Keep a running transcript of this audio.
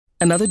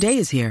Another day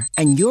is here,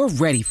 and you're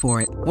ready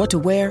for it. What to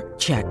wear?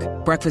 Check.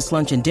 Breakfast,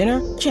 lunch, and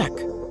dinner? Check.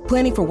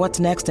 Planning for what's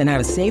next and how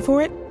to save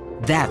for it?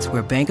 That's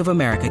where Bank of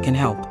America can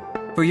help.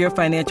 For your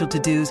financial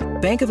to-dos,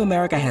 Bank of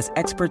America has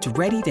experts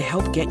ready to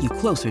help get you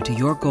closer to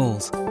your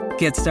goals.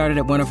 Get started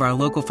at one of our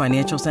local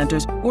financial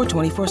centers or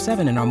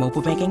 24/7 in our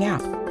mobile banking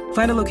app.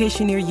 Find a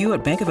location near you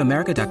at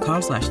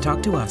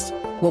bankofamerica.com/talktous.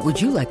 What would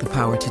you like the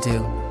power to do?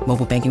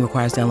 Mobile banking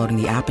requires downloading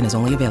the app and is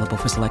only available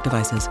for select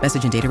devices.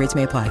 Message and data rates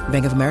may apply.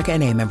 Bank of America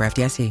N.A., member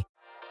FDIC.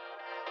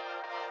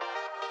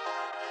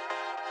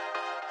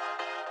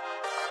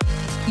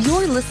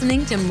 You're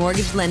listening to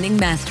Mortgage Lending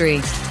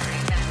Mastery.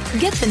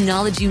 Get the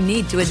knowledge you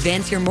need to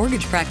advance your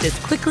mortgage practice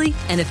quickly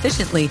and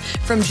efficiently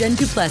from Jen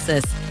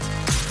Duplessis,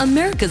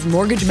 America's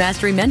Mortgage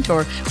Mastery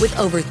mentor with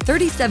over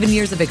 37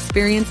 years of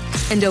experience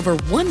and over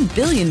 $1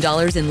 billion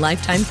in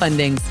lifetime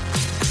fundings.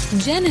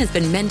 Jen has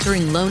been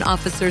mentoring loan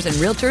officers and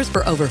realtors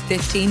for over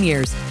 15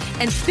 years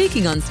and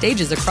speaking on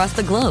stages across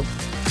the globe.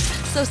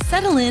 So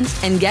settle in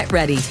and get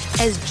ready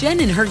as Jen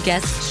and her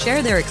guests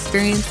share their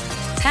experience,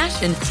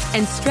 passion,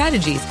 and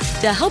strategies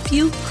to help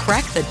you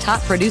crack the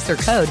top producer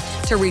code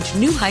to reach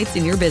new heights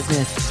in your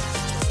business.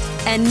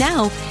 And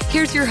now,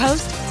 here's your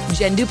host,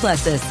 Jen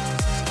Duplessis,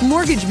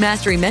 Mortgage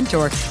Mastery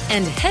Mentor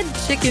and head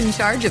chick in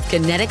charge of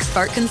Kinetic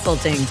Spark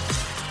Consulting.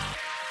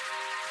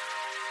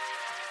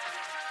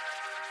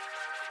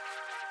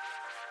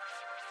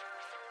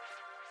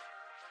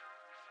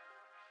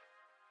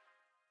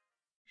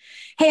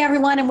 Hey,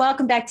 everyone, and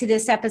welcome back to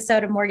this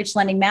episode of Mortgage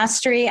Lending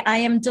Mastery. I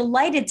am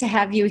delighted to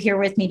have you here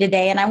with me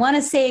today. And I want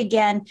to say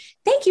again,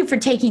 thank you for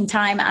taking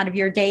time out of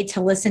your day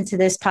to listen to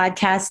this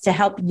podcast to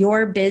help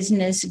your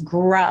business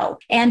grow.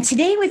 And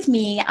today with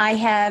me, I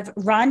have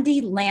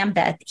Rondy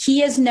Lambeth.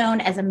 He is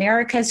known as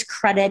America's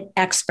credit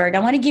expert. I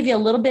want to give you a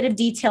little bit of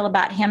detail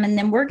about him, and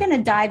then we're going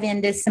to dive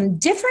into some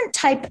different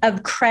type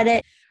of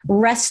credit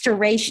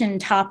restoration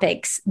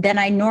topics than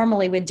I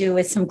normally would do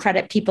with some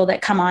credit people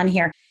that come on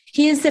here.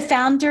 He is the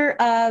founder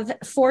of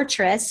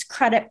Fortress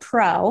Credit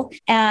Pro,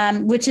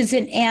 which is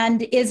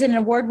an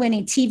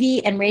award-winning TV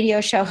and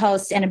radio show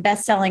host and a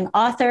best-selling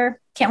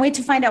author. Can't wait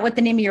to find out what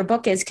the name of your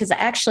book is because I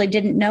actually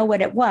didn't know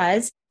what it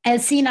was.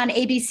 As seen on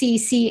ABC,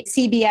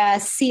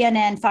 CBS,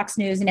 CNN, Fox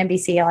News, and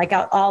NBC, like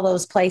all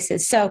those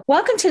places. So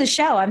welcome to the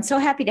show. I'm so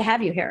happy to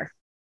have you here.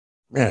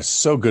 Yeah, it's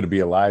so good to be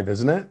alive,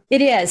 isn't it?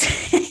 It is.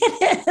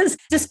 It is.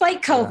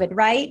 Despite COVID,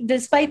 right?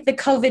 Despite the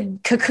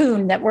COVID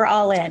cocoon that we're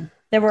all in.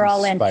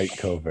 Despite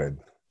COVID.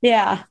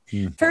 Yeah.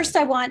 First,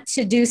 I want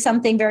to do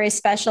something very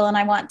special, and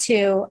I want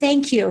to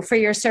thank you for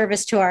your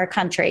service to our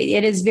country.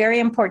 It is very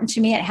important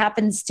to me. It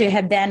happens to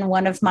have been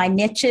one of my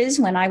niches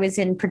when I was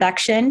in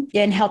production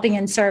in helping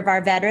and serve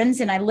our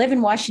veterans. And I live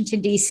in Washington,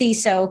 D.C.,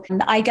 so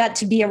I got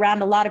to be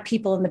around a lot of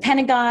people in the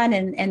Pentagon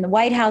and the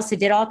White House. I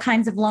did all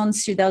kinds of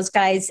loans through those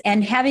guys.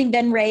 And having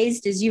been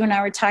raised, as you and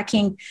I were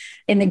talking,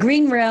 in the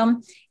green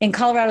room in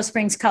Colorado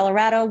Springs,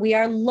 Colorado, we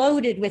are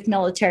loaded with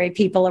military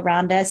people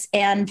around us.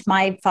 And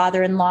my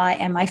father-in-law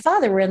and my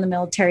father were in the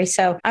military.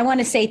 So I want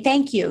to say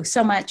thank you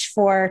so much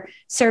for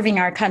serving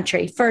our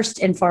country, first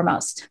and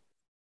foremost.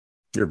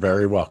 You're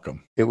very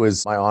welcome. It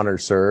was my honor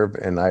to serve,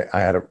 and I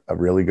had a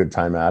really good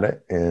time at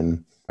it,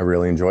 and I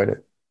really enjoyed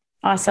it.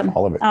 Awesome.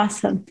 All of it.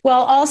 Awesome.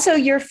 Well, also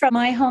you're from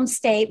my home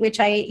state,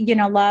 which I,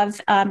 love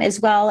as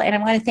well. And I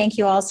want to thank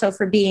you also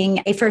for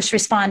being a first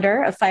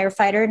responder, a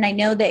firefighter. And I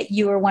know that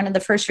you were one of the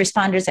first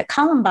responders at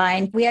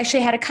Columbine. We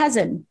actually had a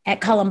cousin at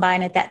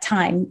Columbine at that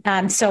time.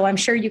 So I'm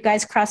sure you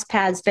guys crossed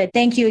paths, but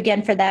thank you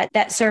again for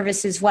that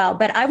service as well.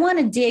 But I want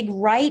to dig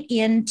right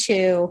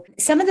into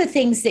some of the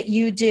things that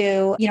you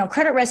do.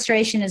 Credit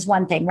restoration is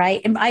one thing, right?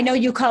 And I know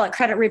you call it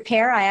credit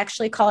repair. I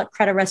actually call it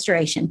credit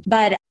restoration,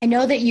 but I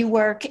know that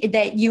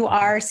you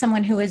are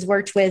someone who has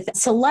worked with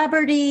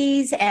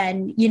celebrities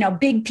and,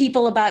 big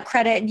people about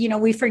credit.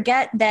 We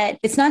forget that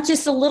it's not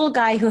just a little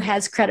guy who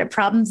has credit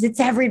problems. It's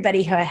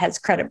everybody who has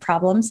credit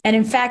problems. And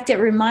in fact, it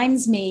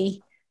reminds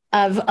me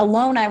of a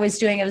loan I was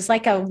doing. It was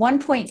like a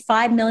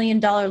 $1.5 million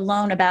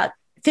loan about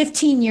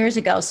 15 years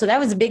ago. So that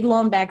was a big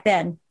loan back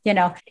then,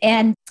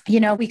 and,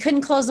 we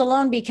couldn't close the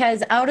loan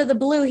because out of the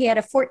blue, he had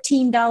a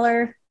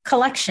 $14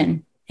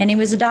 collection. And he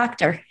was a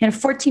doctor and a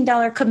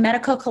 $14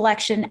 medical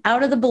collection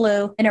out of the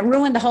blue, and it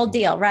ruined the whole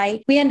deal,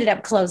 right? We ended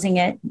up closing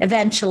it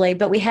eventually,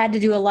 but we had to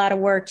do a lot of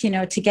work,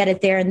 to get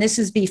it there. And this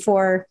was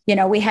before,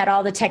 we had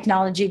all the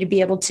technology to be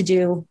able to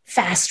do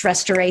fast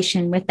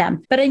restoration with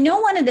them. But I know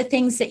one of the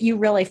things that you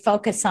really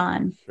focus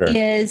on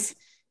is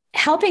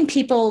helping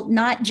people,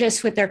 not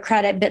just with their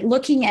credit, but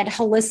looking at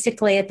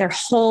holistically at their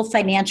whole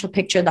financial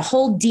picture, the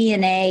whole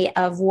DNA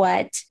of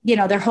what,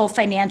 their whole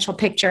financial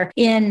picture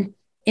in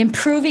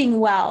improving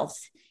wealth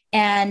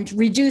and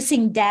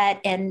reducing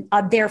debt and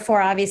therefore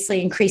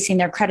obviously increasing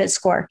their credit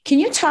score. Can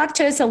you talk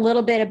to us a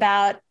little bit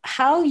about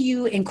how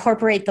you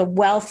incorporate the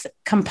wealth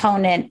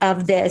component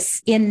of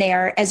this in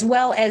there, as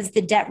well as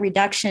the debt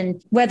reduction,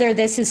 whether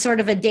this is sort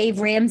of a Dave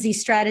Ramsey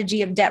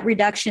strategy of debt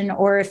reduction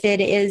or if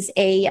it is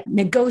a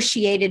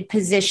negotiated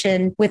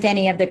position with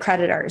any of the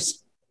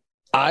creditors?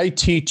 I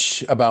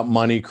teach about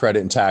money,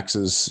 credit, and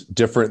taxes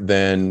different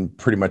than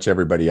pretty much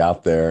everybody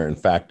out there. In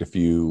fact, if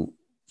you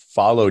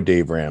follow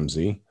Dave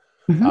Ramsey,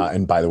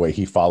 and by the way,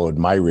 he followed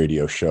my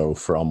radio show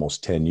for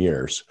almost 10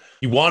 years.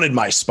 He wanted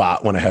my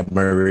spot when I had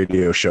my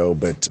radio show,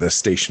 but the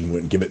station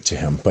wouldn't give it to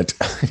him. But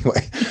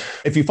anyway,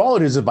 if you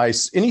followed his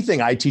advice, anything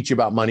I teach you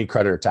about money,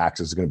 credit, or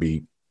taxes is going to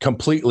be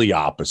completely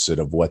opposite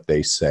of what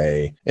they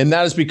say. And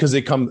that is because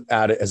they come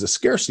at it as a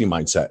scarcity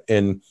mindset.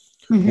 And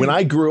when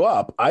I grew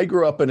up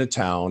in a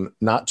town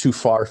not too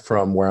far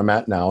from where I'm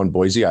at now in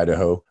Boise,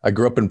 Idaho. I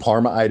grew up in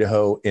Parma,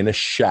 Idaho, in a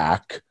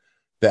shack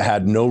that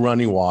had no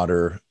running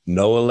water,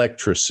 no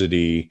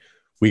electricity.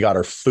 We got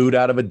our food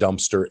out of a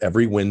dumpster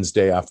every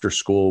Wednesday after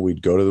school.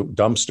 We'd go to the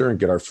dumpster and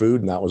get our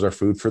food, and that was our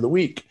food for the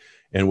week.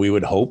 And we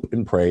would hope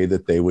and pray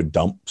that they would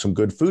dump some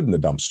good food in the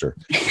dumpster.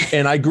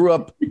 And I grew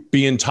up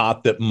being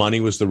taught that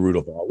money was the root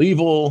of all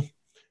evil.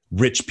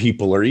 Rich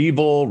people are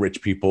evil.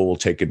 Rich people will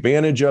take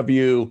advantage of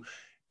you.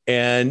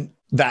 And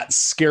that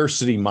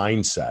scarcity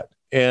mindset.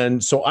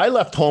 And so I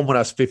left home when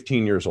I was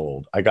 15 years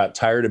old. I got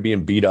tired of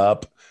being beat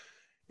up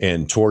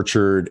and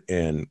tortured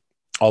and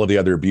all of the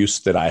other abuse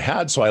that I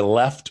had. So I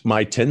left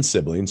my 10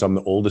 siblings. I'm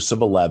the oldest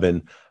of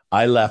 11.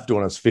 I left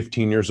when I was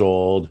 15 years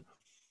old,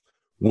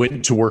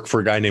 went to work for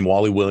a guy named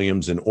Wally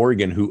Williams in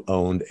Oregon who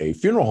owned a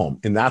funeral home.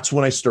 And that's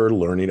when I started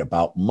learning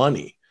about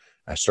money.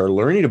 I started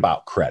learning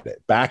about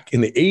credit back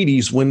in the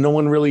 80s when no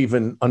one really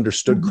even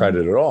understood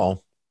credit at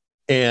all.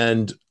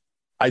 And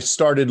I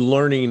started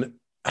learning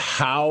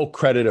how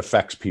credit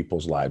affects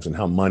people's lives and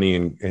how money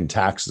and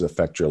taxes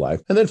affect your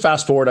life. And then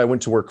fast forward, I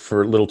went to work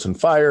for Littleton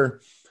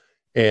Fire.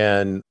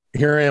 And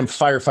here I am,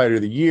 firefighter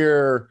of the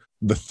year,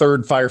 the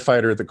third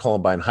firefighter at the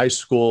Columbine High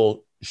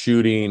School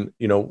shooting,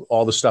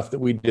 all the stuff that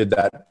we did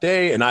that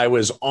day. And I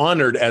was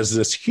honored as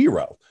this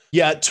hero.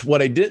 Yet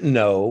what I didn't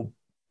know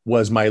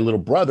was my little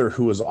brother,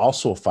 who was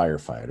also a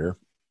firefighter,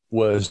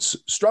 was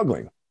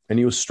struggling. And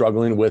he was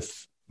struggling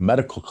with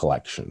medical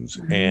collections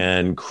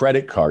and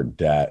credit card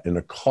debt and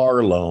a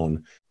car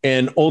loan.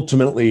 And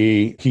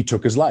ultimately, he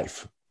took his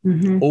life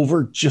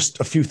over just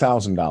a few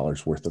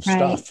 $1,000s worth of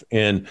stuff.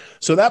 And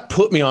so that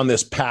put me on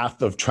this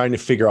path of trying to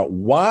figure out,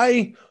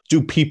 why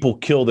do people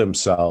kill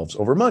themselves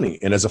over money?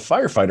 And as a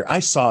firefighter, I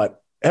saw it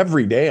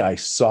every day. I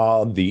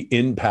saw the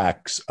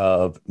impacts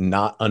of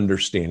not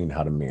understanding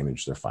how to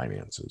manage their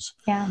finances.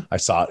 Yeah. I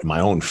saw it in my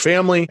own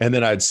family, and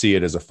then I'd see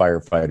it as a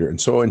firefighter. And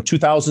so in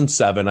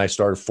 2007, I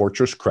started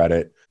Fortress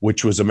Credit,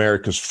 which was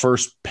America's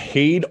first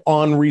paid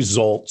on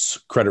results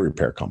credit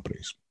repair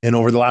companies. And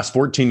over the last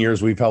 14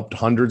 years, we've helped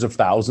hundreds of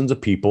thousands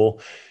of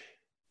people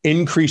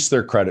increase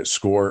their credit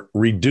score,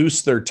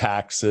 reduce their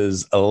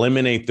taxes,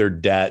 eliminate their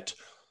debt,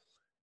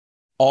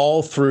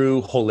 all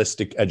through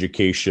holistic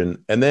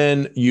education, and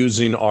then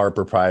using our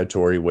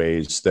proprietary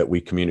ways that we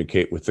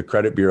communicate with the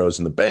credit bureaus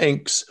and the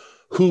banks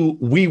who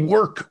we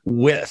work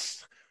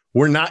with.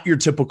 We're not your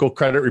typical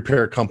credit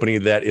repair company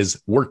that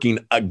is working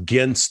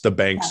against the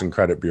banks and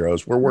credit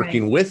bureaus. We're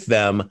working with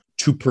them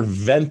to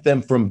prevent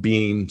them from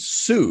being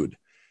sued.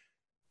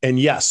 And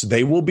yes,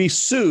 they will be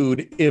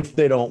sued if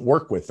they don't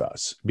work with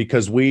us,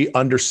 because we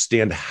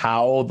understand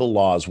how the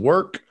laws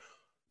work.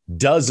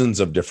 Dozens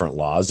of different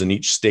laws, and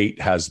each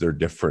state has their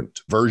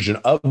different version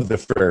of the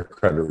Fair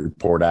Credit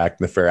Report Act,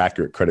 the Fair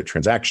Accurate Credit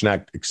Transaction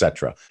Act, et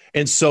cetera.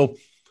 And so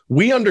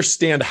we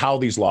understand how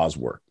these laws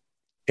work,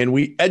 and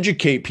we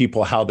educate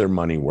people how their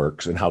money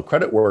works and how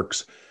credit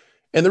works.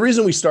 And the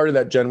reason we started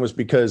that, Jen, was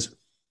because,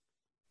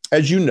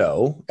 as you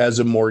know, as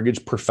a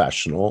mortgage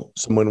professional,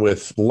 someone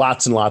with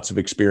lots and lots of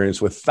experience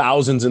with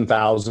thousands and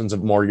thousands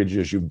of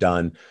mortgages you've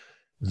done,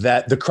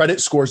 that the credit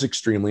score is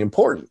extremely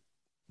important.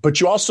 But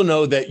you also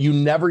know that you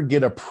never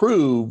get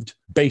approved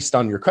based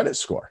on your credit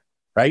score,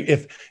 right?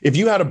 If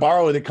you had a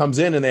borrower that comes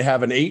in and they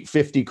have an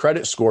 850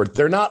 credit score,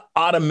 they're not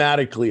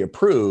automatically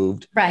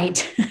approved.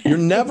 Right. You're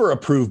never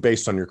approved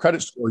based on your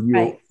credit score.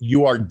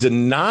 You are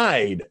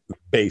denied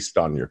based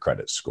on your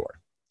credit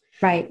score.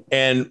 Right.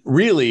 And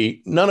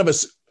really, none of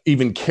us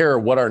even care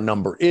what our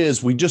number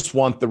is. We just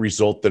want the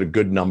result that a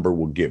good number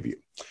will give you.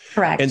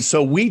 Correct. And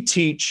so we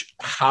teach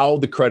how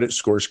the credit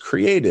score is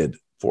created.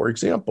 For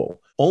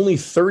example, only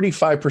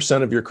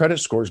 35% of your credit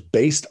score is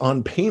based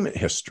on payment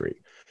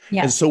history.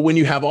 Yes. And so when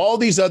you have all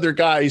these other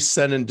guys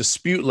sending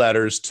dispute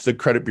letters to the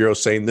credit bureau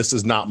saying, this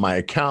is not my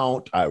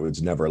account, I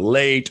was never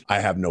late,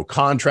 I have no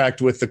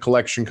contract with the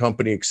collection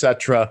company, et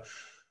cetera,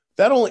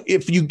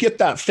 if you get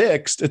that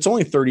fixed, it's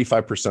only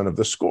 35% of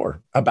the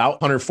score,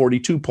 about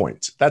 142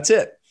 points. That's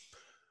it.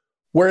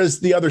 Whereas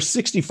the other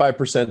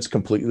 65% is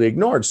completely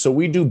ignored. So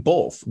we do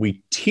both.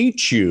 We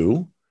teach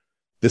you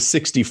the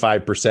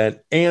 65%,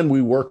 and we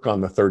work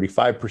on the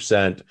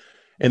 35%.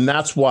 And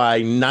that's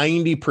why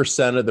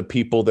 90% of the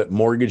people that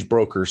mortgage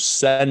brokers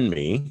send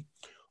me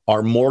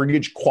are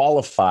mortgage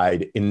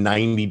qualified in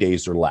 90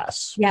 days or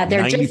less. Yeah,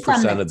 they're 90% just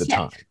on the of the tip.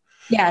 time.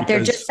 Yeah,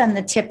 they're just on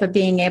the tip of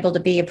being able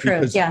to be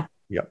approved. Yeah.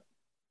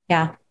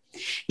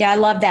 Yeah, I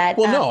love that.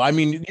 Well, no, I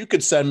mean, you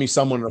could send me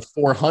someone with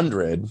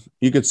 400.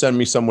 You could send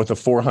me someone with a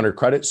 400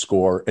 credit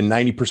score, and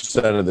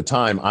 90% of the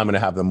time, I'm going to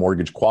have the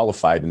mortgage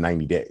qualified in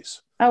 90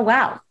 days. Oh,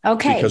 wow.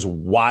 Okay. Because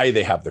why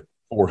they have the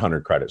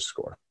 400 credit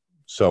score.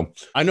 So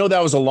I know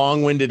that was a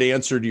long-winded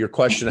answer to your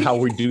question, how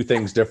we do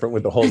things different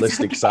with the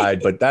holistic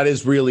side, but that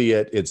is really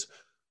it. It's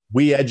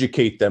we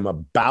educate them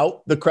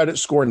about the credit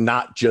score,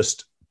 not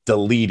just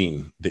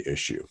deleting the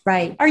issue.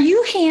 Right. Are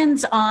you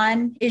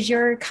hands-on? Is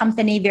your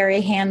company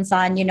very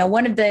hands-on?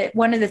 One of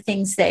the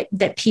things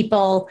that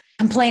people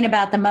complain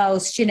about the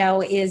most,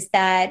 is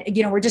that,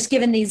 we're just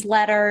given these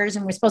letters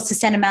and we're supposed to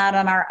send them out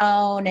on our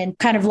own and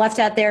kind of left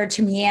out there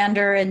to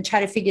meander and try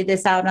to figure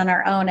this out on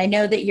our own. I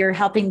know that you're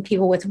helping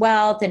people with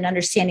wealth and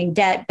understanding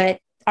debt, but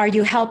are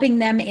you helping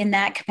them in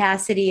that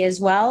capacity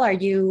as well? Are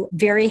you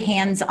very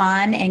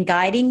hands-on and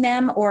guiding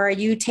them, or are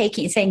you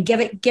saying, give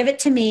it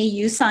to me,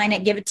 you sign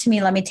it, give it to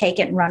me, let me take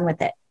it and run with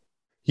it?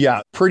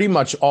 Yeah, pretty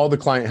much all the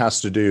client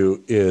has to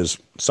do is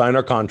sign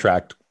our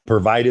contract,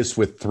 provide us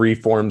with 3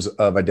 forms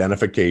of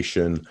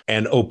identification,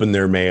 and open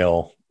their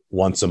mail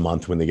once a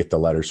month when they get the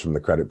letters from the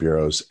credit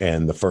bureaus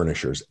and the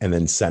furnishers, and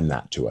then send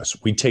that to us.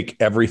 We take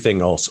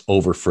everything else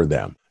over for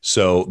them.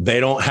 So they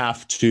don't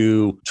have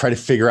to try to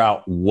figure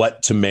out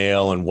what to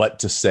mail and what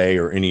to say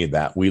or any of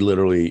that. We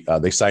literally,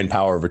 they sign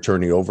power of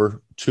attorney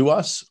over to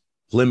us,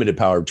 limited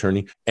power of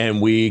attorney,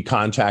 and we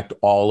contact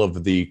all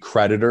of the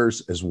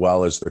creditors as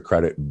well as the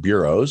credit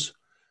bureaus.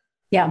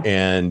 Yeah.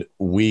 And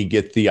we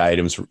get the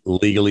items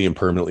legally and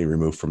permanently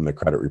removed from the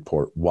credit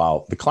report,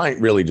 while the client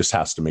really just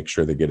has to make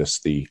sure they get us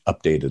the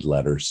updated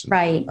letters.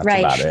 Right. That's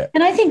about it.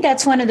 And I think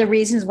that's one of the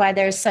reasons why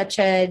there's such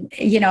a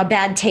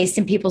bad taste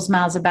in people's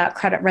mouths about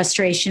credit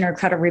restoration or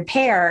credit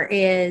repair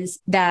is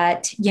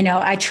that,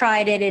 I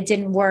tried it, it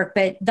didn't work.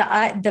 But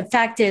the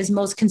fact is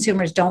most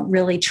consumers don't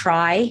really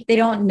try. They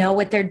don't know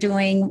what they're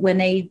doing when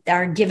they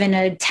are given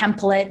a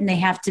template and they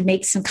have to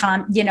make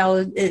some,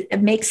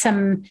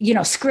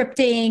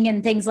 scripting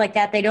and things like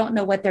that. They don't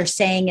know what they're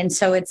saying. And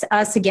so it's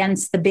us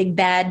against the big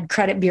bad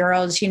credit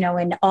bureaus,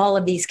 in all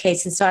of these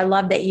cases. So I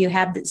love that you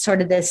have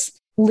sort of this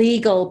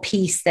legal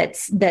piece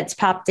that's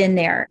popped in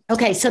there.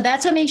 Okay. So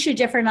that's what makes you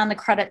different on the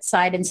credit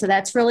side. And so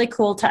that's really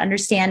cool to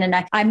understand.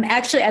 And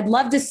I'd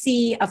love to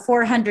see a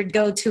 400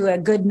 go to a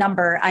good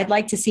number. I'd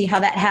like to see how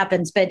that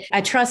happens, but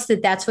I trust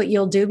that that's what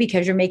you'll do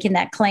because you're making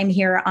that claim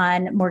here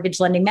on Mortgage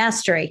Lending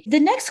Mastery. The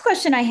next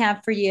question I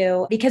have for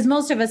you, because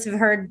most of us have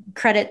heard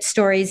credit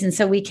stories, and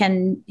so we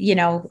can,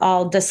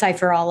 all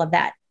decipher all of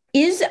that.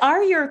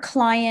 Are your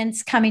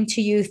clients coming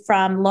to you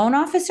from loan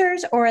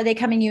officers, or are they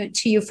coming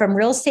to you from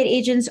real estate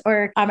agents,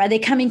 or are they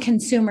coming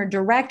consumer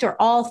direct, or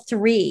all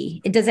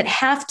three? Does it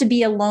have to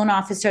be a loan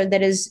officer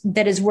that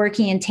is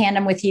working in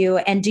tandem with you?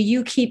 And do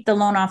you keep the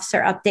loan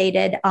officer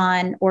updated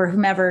on, or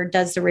whomever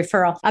does the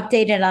referral,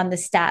 updated on the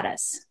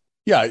status?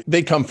 Yeah,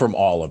 they come from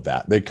all of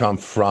that. They come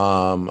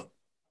from,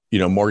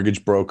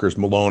 mortgage brokers,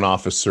 loan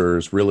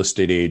officers, real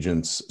estate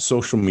agents,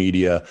 social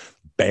media,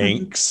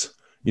 banks.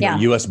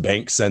 Mm-hmm. U.S.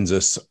 Bank sends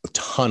us a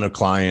ton of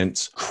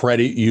clients,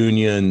 credit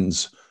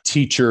unions,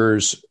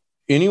 teachers,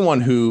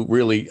 anyone who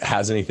really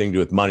has anything to do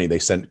with money. They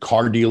send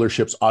car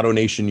dealerships,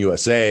 AutoNation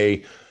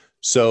USA,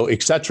 so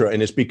et cetera.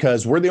 And it's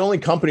because we're the only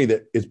company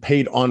that is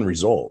paid on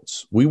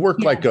results. We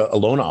work like a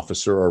loan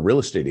officer or a real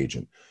estate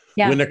agent.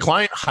 Yeah. When a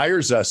client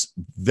hires us,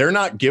 they're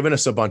not giving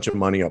us a bunch of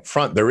money up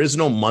front. There is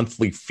no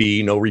monthly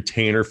fee, no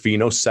retainer fee,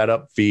 no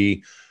setup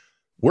fee.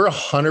 We're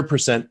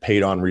 100%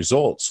 paid on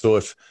results. So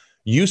if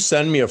you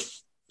send me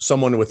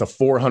someone with a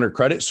 400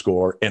 credit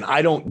score and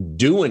I don't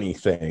do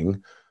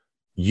anything,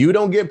 you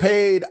don't get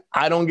paid,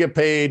 I don't get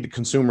paid, the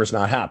consumer's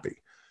not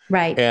happy.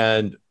 Right.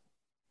 And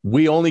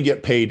we only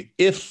get paid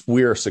if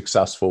we're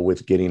successful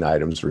with getting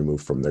items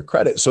removed from their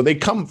credit. So they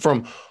come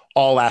from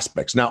all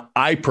aspects. Now,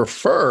 I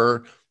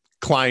prefer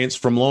clients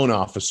from loan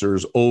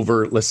officers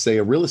over, let's say,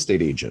 a real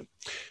estate agent.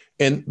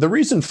 And the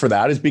reason for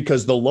that is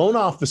because the loan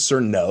officer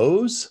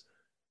knows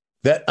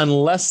that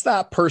unless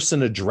that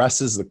person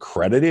addresses the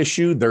credit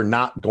issue, they're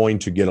not going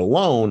to get a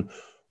loan.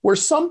 Where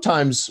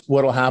sometimes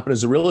what will happen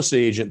is a real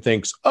estate agent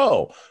thinks,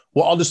 oh,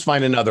 well, I'll just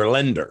find another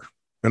lender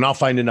and I'll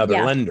find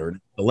another lender.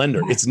 The lender,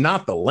 it's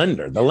not the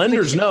lender. The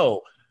lenders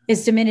know.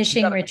 It's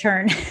diminishing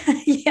return.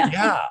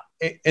 Yeah.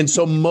 And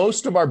so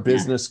most of our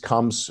business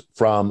comes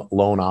from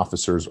loan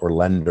officers or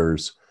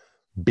lenders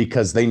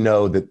because they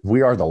know that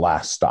we are the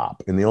last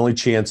stop. And the only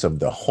chance of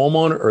the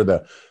homeowner or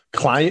the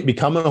client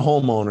becoming a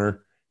homeowner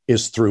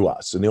is through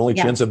us. And the only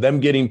chance of them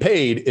getting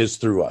paid is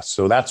through us.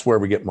 So that's where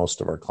we get most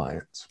of our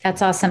clients.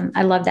 That's awesome.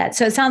 I love that.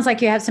 So it sounds like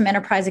you have some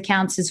enterprise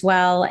accounts as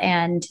well.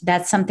 And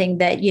that's something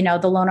that,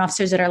 the loan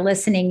officers that are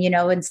listening,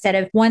 instead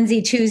of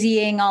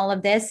onesie-twosying all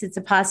of this, it's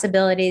a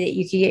possibility that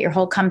you could get your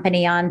whole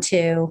company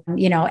onto,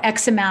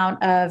 X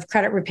amount of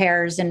credit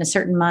repairs in a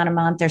certain amount a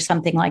month or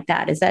something like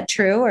that. Is that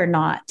true or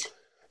not?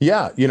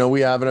 Yeah.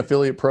 We have an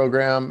affiliate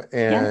program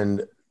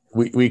and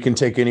we can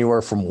take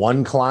anywhere from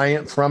one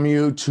client from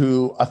you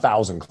to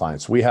 1,000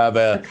 clients. We have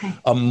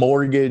a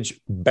mortgage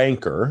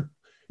banker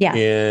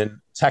in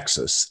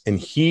Texas, and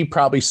he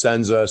probably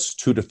sends us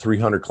 200 to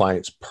 300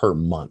 clients per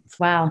month.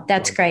 Wow,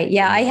 that's great.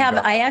 Yeah,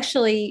 I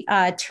actually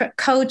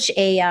coach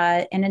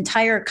an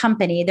entire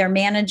company, their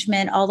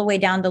management, all the way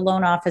down to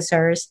loan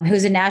officers,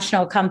 who's a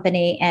national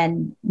company,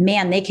 and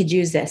man, they could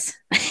use this.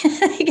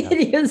 They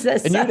could use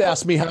this. And you'd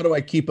ask me, how do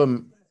I keep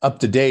them up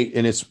to date?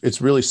 And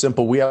it's really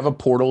simple. We have a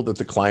portal that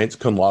the clients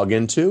can log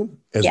into,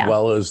 as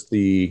well as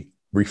the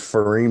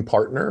referring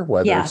partner,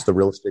 whether it's the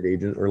real estate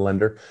agent or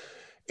lender.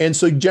 And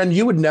so, Jen,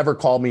 you would never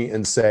call me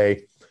and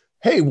say,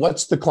 hey,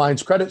 what's the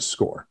client's credit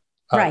score?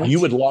 Right. You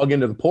would log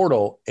into the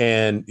portal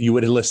and you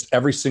would list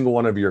every single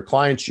one of your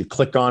clients. You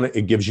click on it.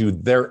 It gives you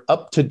their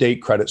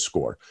up-to-date credit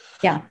score.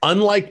 Yeah.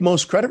 Unlike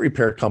most credit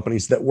repair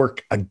companies that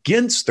work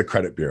against the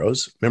credit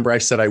bureaus. Remember, I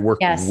said I work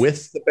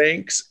with the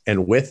banks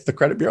and with the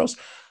credit bureaus.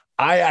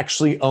 I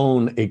actually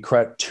own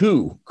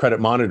two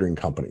credit monitoring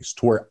companies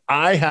to where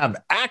I have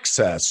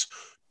access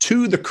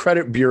to the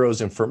credit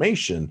bureau's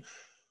information,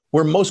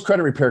 where most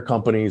credit repair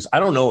companies, I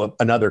don't know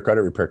another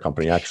credit repair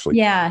company actually.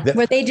 Yeah,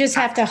 where they just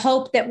have to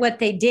hope that what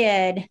they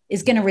did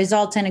is going to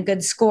result in a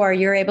good score.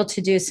 You're able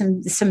to do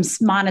some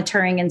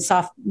monitoring and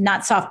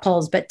not soft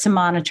pulls, but some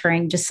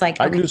monitoring, just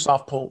like. I can do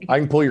soft pull. I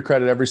can pull your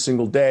credit every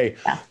single day.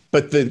 Yeah.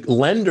 But the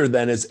lender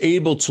then is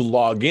able to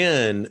log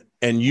in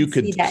and you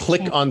could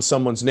click on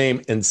someone's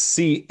name and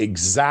see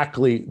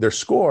exactly their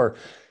score.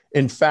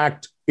 In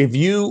fact, if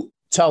you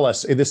tell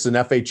us, hey, this is an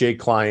FHA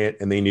client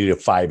and they need a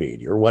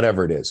 580 or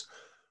whatever it is,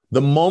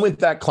 the moment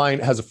that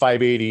client has a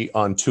 580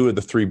 on two of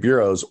the three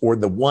bureaus, or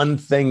the one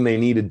thing they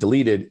needed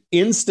deleted,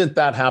 instant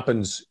that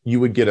happens,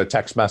 you would get a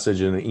text message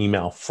and an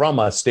email from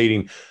us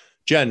stating,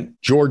 Jen,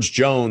 George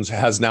Jones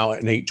has now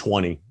an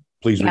 820.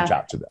 Please reach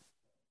out to them.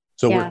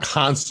 So we're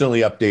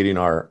constantly updating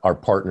our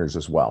partners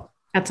as well.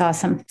 That's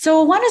awesome. So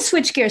I want to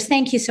switch gears.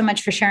 Thank you so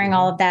much for sharing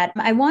all of that.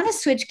 I want to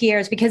switch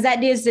gears because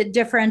that is the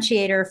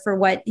differentiator for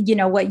what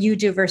you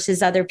do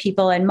versus other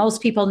people. And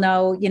most people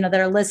know, that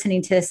are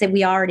listening to this, that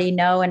we already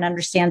know and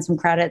understand some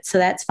credit. So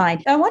that's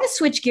fine. I want to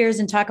switch gears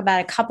and talk about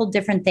a couple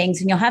different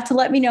things. And you'll have to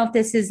let me know if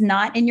this is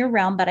not in your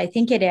realm, but I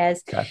think it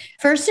is. Okay.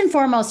 First and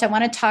foremost, I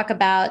want to talk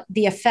about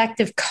the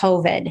effect of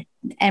COVID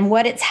and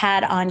what it's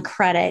had on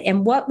credit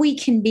and what we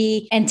can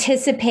be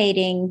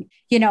anticipating,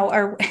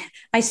 or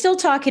I still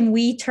talk in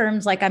we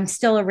terms like I'm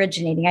still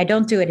originating. I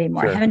don't do it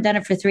anymore. Sure. I haven't done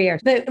it for 3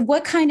 years. But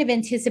what kind of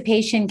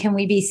anticipation can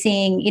we be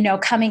seeing,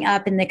 coming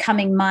up in the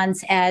coming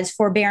months as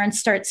forbearance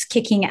starts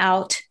kicking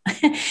out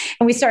and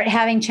we start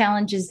having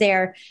challenges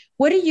there?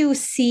 What are you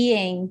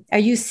seeing? Are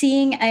you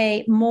seeing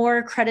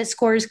more credit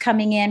scores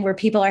coming in where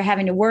people are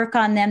having to work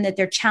on them, that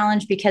they're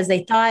challenged because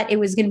they thought it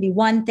was going to be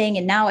one thing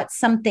and now it's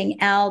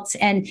something else?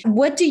 And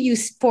what do you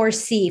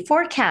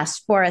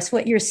forecast for us,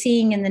 what you're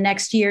seeing in the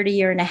next year to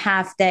year and a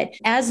half that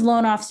as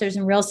loan officers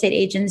and real estate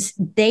agents,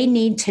 they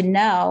need to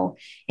know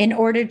in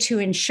order to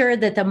ensure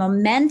that the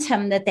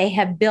momentum that they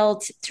have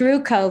built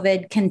through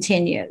COVID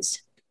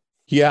continues?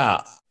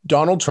 Yeah.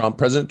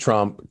 President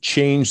Trump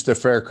changed the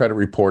Fair Credit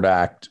Report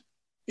Act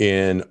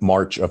in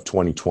March of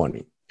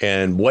 2020.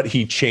 And what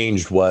he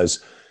changed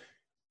was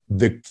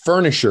the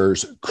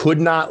furnishers could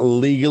not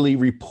legally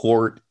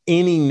report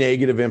any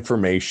negative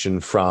information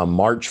from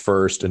March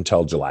 1st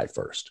until July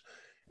 1st.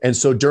 And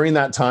so during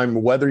that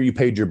time, whether you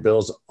paid your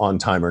bills on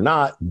time or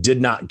not, did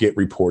not get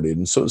reported.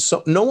 And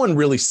so no one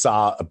really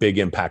saw a big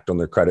impact on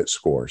their credit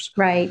scores.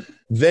 Right.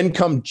 Then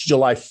come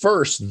July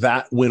 1st,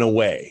 that went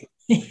away.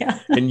 Yeah.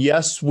 And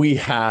yes, we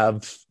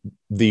have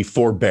the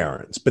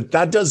forbearance, but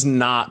that does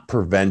not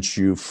prevent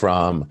you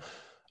from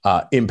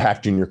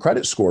impacting your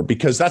credit score,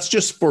 because that's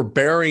just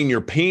forbearing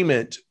your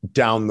payment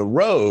down the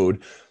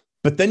road.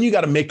 But then you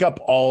got to make up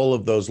all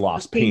of those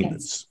lost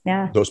payments,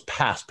 those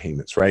past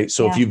payments, right?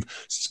 So if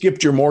you've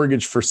skipped your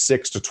mortgage for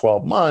 6 to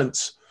 12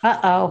 months,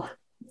 now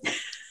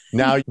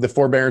the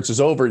forbearance is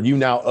over. You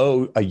now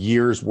owe a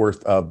year's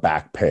worth of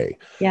back pay.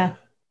 Yeah.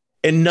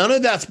 And none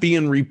of that's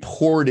being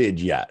reported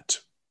yet.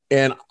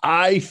 And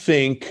I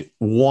think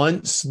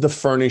once the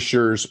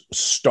furnishers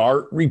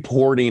start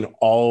reporting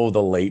all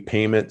the late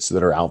payments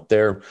that are out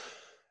there,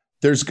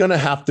 there's going to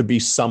have to be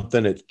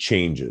something that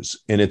changes.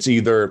 And it's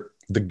either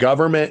the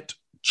government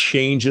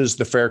changes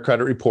the Fair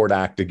Credit Report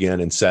Act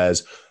again and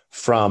says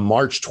from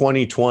March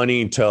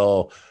 2020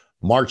 till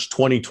March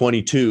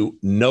 2022,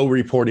 no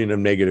reporting of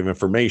negative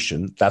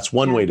information. That's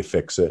one way to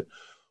fix it.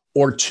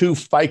 Or two,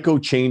 FICO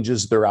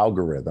changes their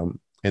algorithm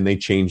and they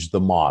change the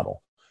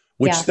model,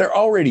 which they're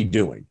already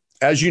doing.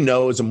 As you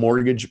know, as a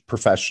mortgage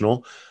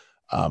professional,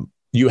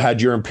 you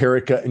had your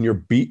Empirica and your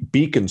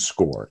Beacon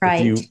score. Right.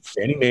 If you,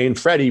 Fannie Mae and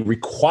Freddie,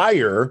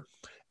 require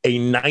a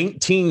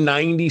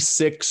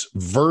 1996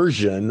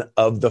 version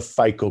of the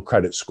FICO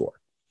credit score.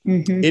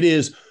 Mm-hmm. It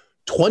is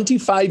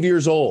 25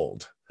 years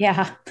old.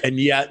 Yeah. And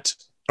yet,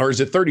 or is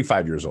it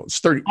 35 years old? It's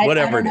 30,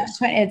 whatever it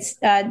is.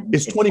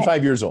 It's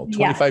 25 years old,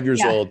 25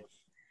 years old.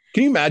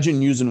 Can you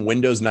imagine using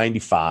Windows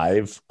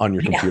 95 on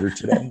your computer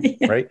today,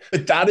 right?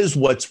 But that is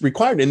what's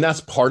required. And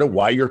that's part of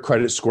why your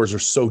credit scores are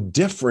so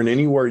different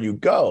anywhere you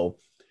go.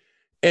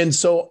 And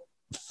so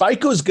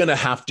FICO is going to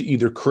have to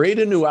either create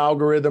a new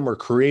algorithm or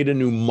create a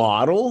new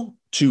model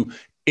to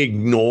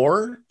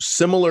ignore,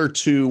 similar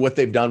to what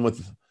they've done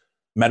with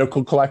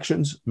medical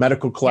collections under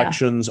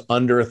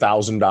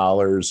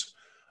 $1,000.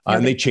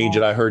 And they change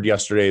it. I heard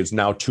yesterday it's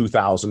now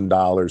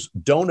 $2,000.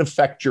 Don't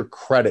affect your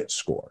credit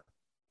score.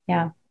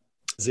 Yeah.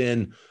 As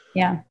in,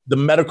 the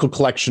medical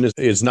collection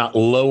is not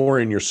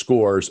lowering your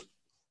scores.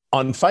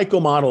 On FICO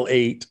Model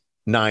 8,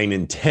 9,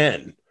 and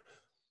 10,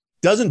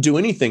 doesn't do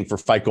anything for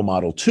FICO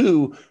Model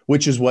 2,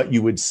 which is what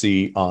you would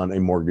see on a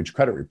mortgage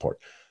credit report.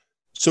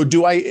 So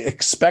do I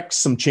expect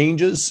some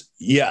changes?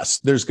 Yes,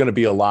 there's going to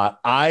be a lot.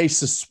 I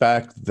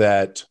suspect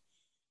that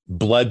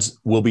bloods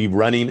will be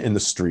running in the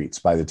streets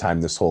by the time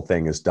this whole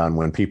thing is done.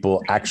 When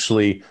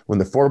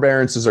the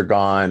forbearances are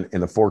gone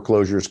and the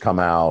foreclosures come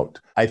out,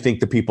 I think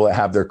the people that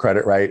have their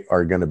credit right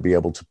are going to be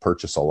able to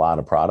purchase a lot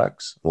of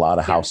products, a lot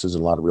of houses,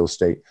 and a lot of real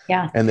estate.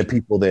 Yeah. And the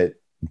people that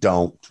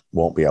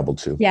won't be able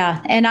to.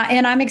 Yeah. And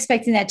I'm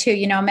expecting that too.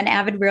 I'm an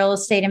avid real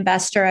estate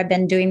investor. I've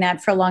been doing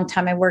that for a long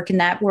time. I work in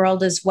that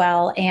world as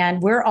well.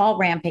 And we're all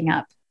ramping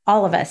up.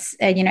 All of us,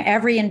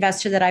 every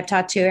investor that I've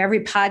talked to,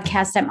 every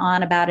podcast I'm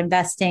on about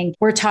investing,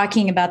 we're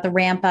talking about the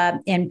ramp up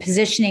and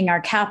positioning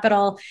our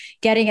capital,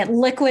 getting it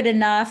liquid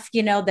enough,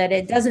 that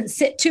it doesn't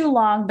sit too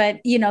long, but,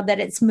 that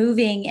it's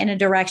moving in a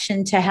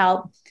direction to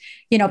help,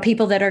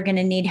 people that are going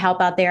to need help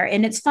out there.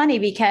 And it's funny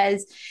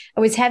because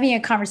I was having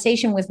a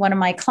conversation with one of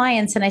my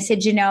clients and I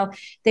said,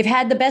 they've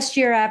had the best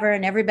year ever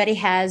and everybody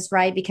has,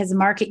 right? Because the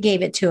market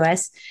gave it to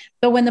us.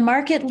 But when the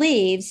market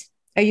leaves,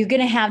 are you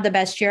going to have the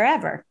best year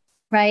ever?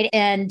 Right.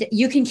 And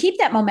you can keep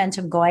that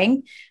momentum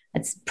going.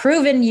 It's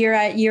proven year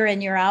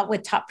in, year out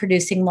with top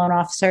producing loan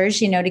officers,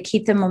 to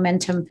keep the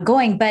momentum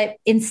going. But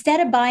instead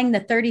of buying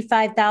the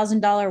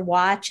 $35,000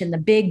 watch and the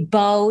big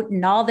boat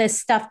and all this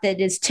stuff that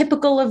is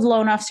typical of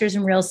loan officers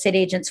and real estate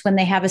agents when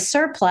they have a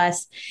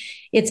surplus,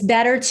 it's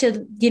better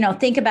to,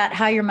 think about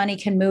how your money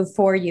can move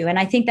for you. And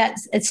I think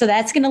that's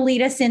going to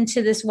lead us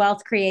into this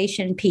wealth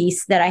creation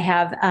piece that I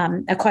have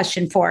a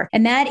question for.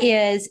 And that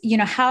is,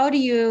 how do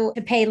you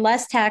pay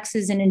less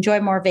taxes and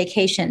enjoy more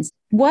vacations?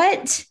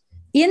 What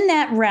in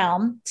that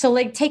realm, so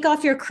take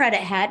off your credit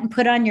hat and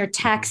put on your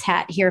tax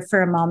hat here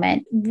for a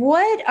moment.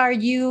 What are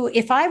you,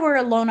 if I were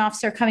a loan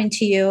officer coming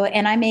to you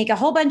and I make a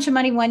whole bunch of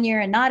money one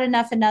year and not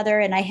enough another,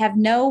 and I have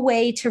no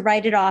way to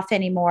write it off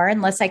anymore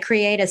unless I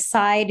create a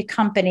side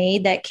company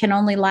that can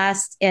only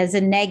last as a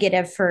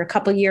negative for a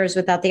couple of years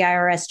without the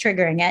IRS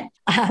triggering it.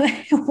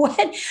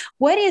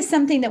 What is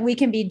something that we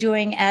can be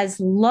doing as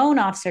loan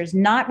officers,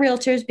 not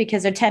realtors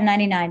because they're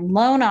 1099,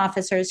 loan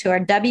officers who are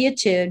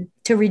W-2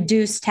 to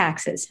reduce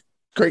taxes?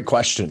 Great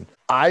question.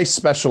 I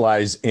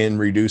specialize in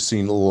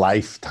reducing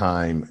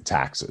lifetime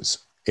taxes.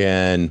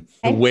 And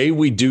the way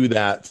we do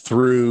that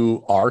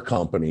through our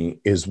company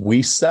is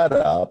we set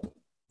up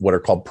what are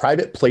called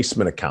private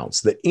placement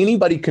accounts that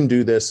anybody can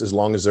do this as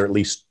long as they're at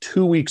least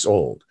 2 weeks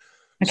old.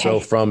 Okay. So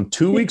from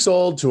 2 weeks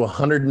old to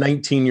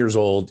 119 years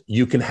old,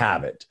 you can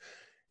have it.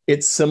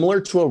 It's similar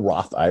to a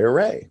Roth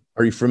IRA.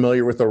 Are you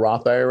familiar with a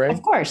Roth IRA?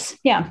 Of course.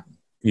 Yeah.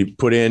 You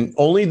put in,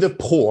 only the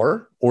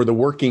poor or the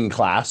working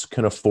class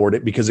can afford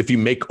it, because if you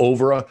make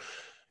over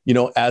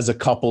as a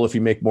couple, if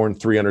you make more than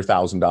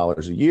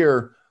 $300,000 a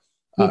year,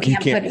 you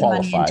can't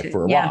qualify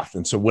for a Roth.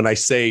 And so when I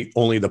say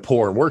only the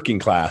poor and working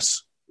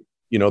class,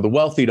 the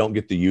wealthy don't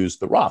get to use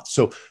the Roth.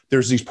 So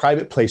there's these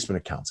private placement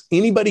accounts.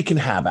 Anybody can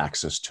have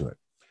access to it.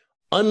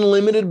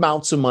 Unlimited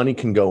amounts of money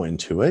can go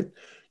into it.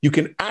 You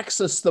can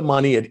access the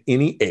money at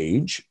any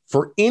age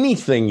for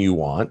anything you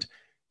want,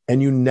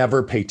 and you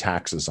never pay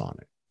taxes on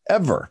it.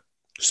 Ever.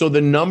 So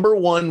the number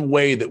one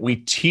way that we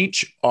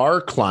teach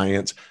our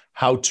clients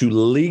how to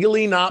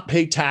legally not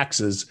pay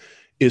taxes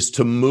is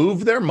to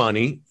move their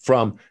money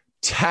from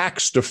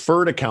tax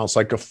deferred accounts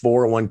like a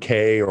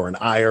 401k or an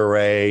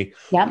IRA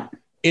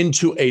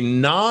into a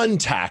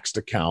non-taxed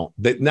account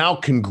that now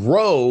can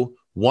grow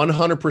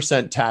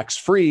 100% tax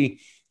free.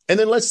 And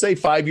then let's say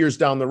 5 years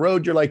down the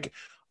road, you're like,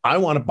 I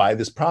want to buy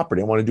this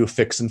property. I want to do a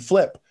fix and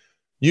flip.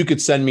 You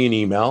could send me an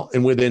email,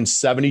 and within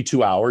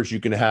 72 hours, you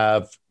can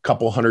have a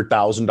couple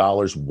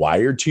 $100,000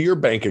 wired to your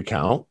bank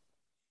account.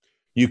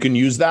 You can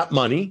use that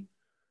money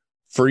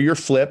for your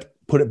flip,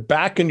 put it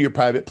back into your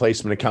private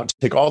placement account,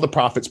 take all the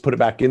profits, put it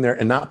back in there,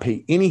 and not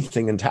pay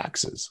anything in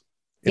taxes.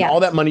 And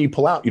all that money you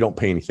pull out, you don't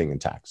pay anything in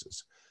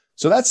taxes.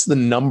 So that's the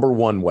number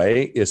one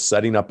way, is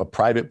setting up a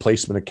private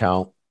placement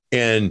account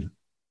and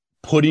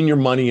putting your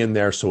money in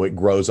there so it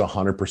grows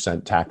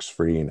 100%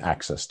 tax-free and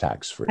access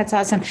tax-free. That's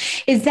awesome.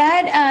 Is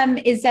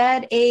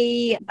that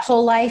a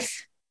whole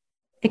life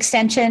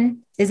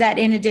extension? Is that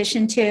in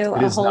addition to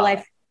a whole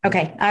life?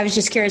 Okay. I was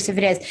just curious if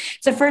it is.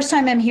 It's the first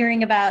time I'm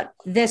hearing about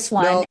this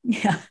one. No.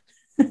 Yeah.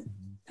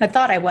 I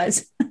thought I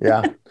was.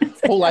 Yeah.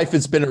 Whole life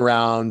has been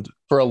around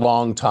for a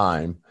long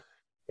time.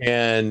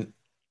 And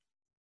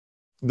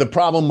the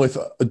problem with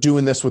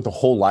doing this with the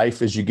whole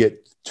life is you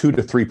get 2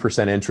 to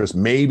 3% interest.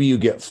 Maybe you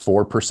get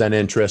 4%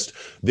 interest.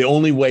 The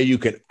only way you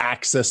can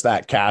access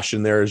that cash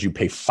in there is you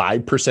pay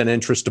 5%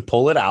 interest to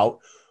pull it out,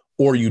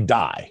 or you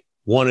die.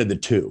 One of the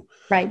two.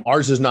 Right.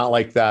 Ours is not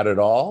like that at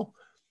all.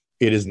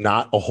 It is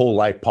not a whole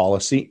life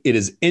policy. It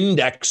is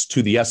indexed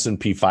to the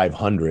S&P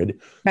 500.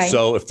 Right.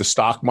 So if the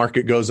stock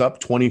market goes up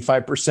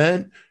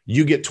 25%,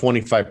 you get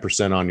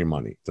 25% on your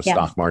money. The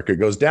stock market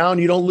goes down,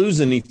 you don't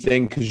lose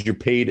anything because you're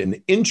paid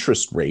an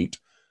interest rate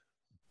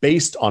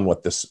based on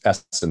what this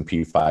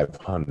S&P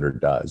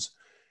 500 does.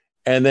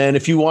 And then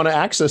if you want to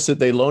access it,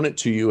 they loan it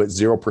to you at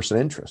 0%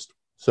 interest.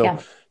 So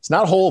it's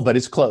not whole, but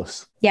it's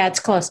close. Yeah,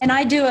 it's close. And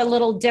I do a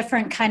little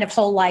different kind of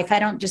whole life. I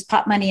don't just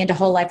pop money into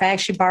whole life. I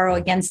actually borrow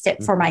against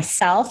it for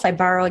myself. I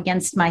borrow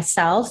against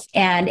myself,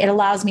 and it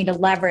allows me to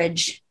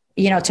leverage,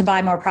 to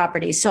buy more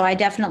properties. So I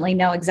definitely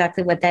know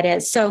exactly what that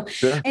is. So,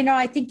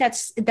 I think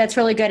that's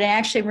really good. And I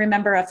actually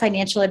remember a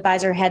financial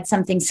advisor had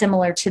something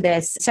similar to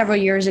this several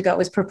years ago. It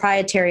was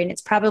proprietary, and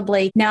it's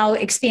probably now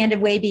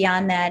expanded way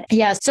beyond that.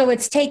 Yeah. So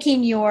it's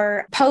taking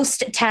your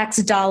post-tax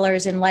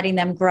dollars and letting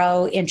them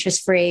grow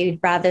interest-free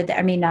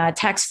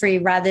tax-free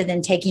rather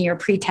than taking your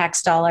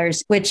pre-tax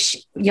dollars, which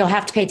you'll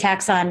have to pay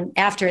tax on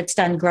after it's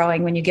done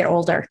growing when you get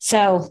older.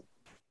 So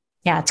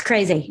yeah, it's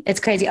crazy.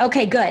 It's crazy.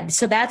 Okay, good.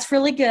 So that's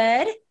really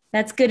good.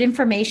 That's good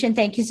information.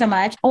 Thank you so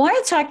much. I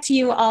want to talk to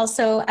you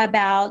also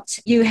about,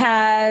 you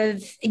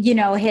have,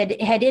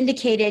 had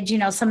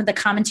indicated, some of the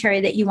commentary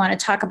that you want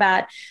to talk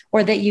about,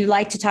 or that you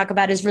like to talk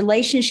about, is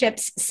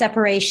relationships,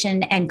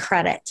 separation, and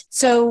credit.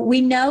 So we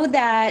know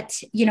that,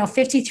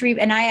 53,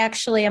 and I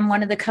actually am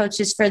one of the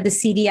coaches for the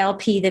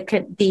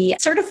CDLP, the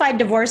Certified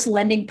Divorce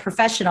Lending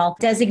Professional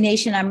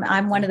designation.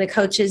 I'm one of the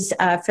coaches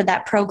for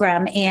that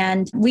program.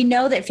 And we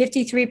know that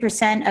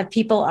 53% of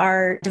people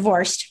are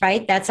divorced,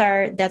 right? That's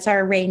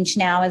our range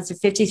now, is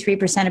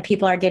 53% of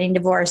people are getting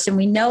divorced. And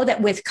we know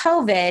that with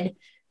COVID,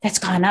 that's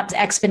gone up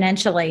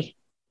exponentially.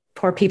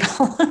 Poor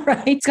people,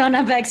 right? It's gone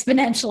up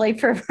exponentially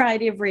for a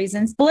variety of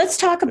reasons. But let's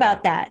talk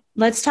about that.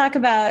 Let's talk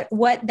about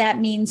what that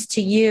means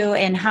to you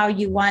and how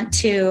you want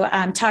to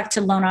talk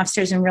to loan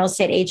officers and real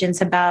estate agents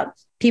about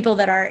people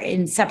that are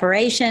in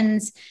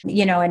separations,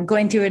 and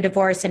going through a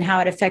divorce, and how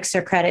it affects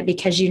their credit,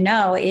 because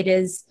it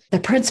is the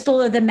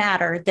principle of the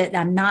matter that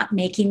I'm not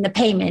making the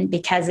payment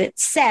because it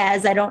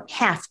says I don't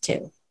have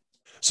to.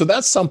 So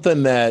that's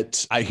something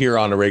that I hear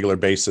on a regular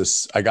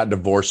basis. I got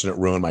divorced and it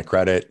ruined my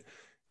credit.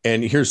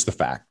 And here's the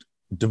fact.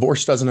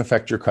 Divorce doesn't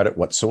affect your credit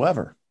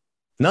whatsoever.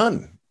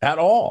 None at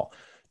all.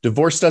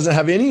 Divorce doesn't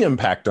have any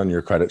impact on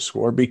your credit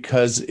score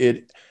because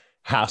it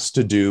has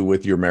to do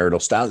with your marital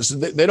status.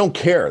 They don't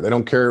care. They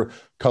don't care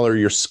color of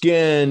your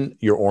skin,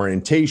 your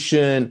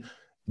orientation,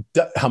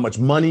 how much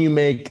money you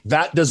make.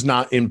 That does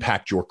not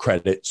impact your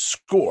credit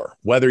score.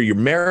 Whether you're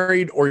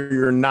married or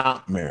you're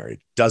not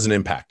married, doesn't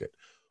impact it.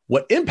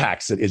 What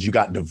impacts it is you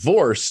got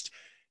divorced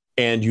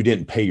and you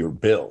didn't pay your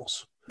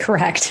bills.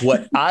 Correct.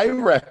 What I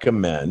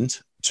recommend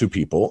to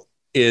people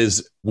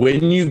is,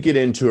 when you get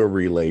into a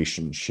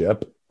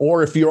relationship,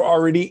 or if you're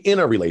already in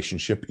a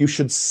relationship, you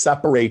should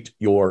separate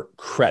your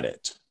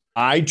credit.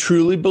 I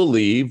truly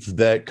believe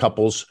that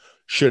couples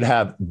should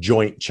have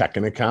joint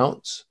checking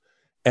accounts,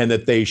 and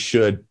that they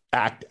should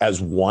act as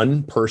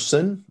one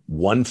person,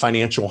 one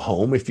financial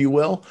home, if you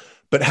will,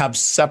 but have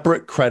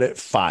separate credit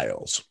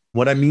files.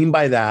 What I mean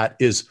by that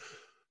is,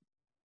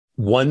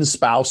 one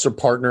spouse or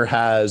partner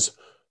has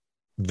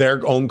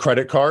their own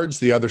credit cards,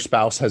 the other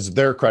spouse has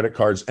their credit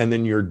cards, and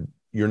then you're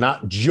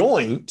not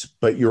joint,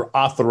 but you're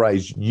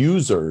authorized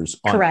users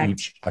on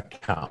each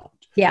account.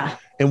 Yeah.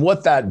 And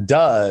what that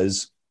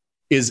does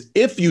is,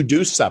 if you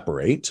do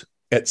separate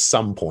at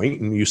some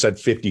point, and you said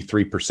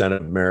 53%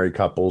 of married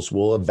couples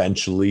will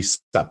eventually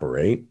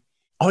separate,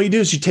 all you do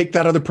is you take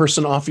that other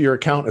person off of your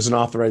account as an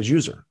authorized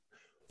user.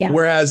 Yeah.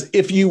 Whereas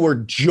if you were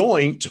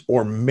joint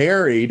or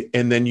married,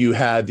 and then you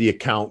had the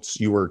accounts,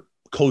 you were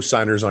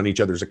co-signers on each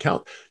other's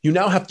account, you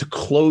now have to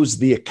close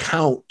the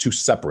account to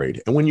separate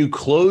it. And when you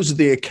close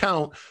the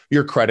account,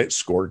 your credit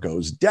score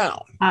goes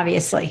down.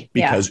 Obviously.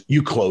 Because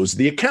you close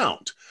the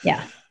account.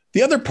 Yeah.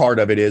 The other part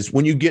of it is,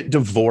 when you get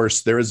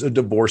divorced, there is a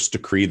divorce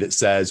decree that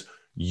says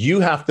you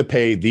have to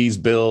pay these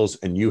bills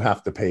and you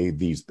have to pay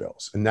these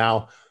bills. And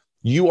now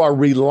you are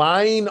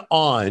relying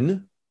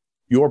on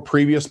your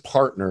previous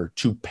partner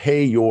to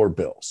pay your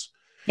bills.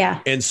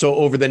 Yeah. And so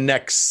over the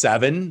next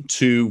 7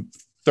 to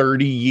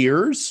 30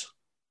 years,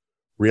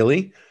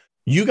 really,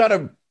 you got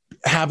to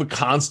have a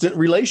constant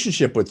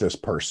relationship with this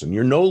person.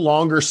 You're no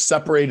longer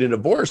separated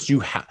and divorced.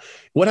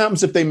 What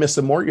happens if they miss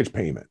a mortgage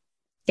payment?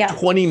 Yeah.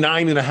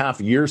 29 and a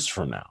half years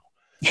from now.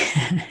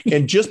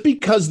 And just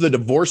because the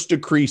divorce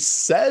decree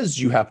says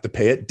you have to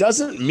pay it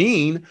doesn't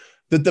mean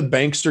that the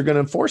banks are going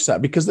to enforce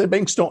that, because the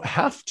banks don't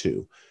have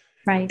to.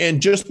 Right.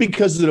 And just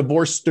because the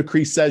divorce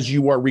decree says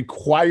you are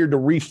required to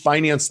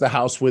refinance the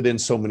house within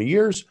so many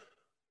years,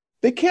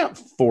 they can't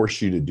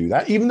force you to do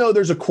that. Even though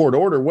there's a court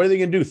order, what are they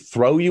going to do?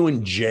 Throw you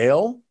in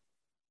jail?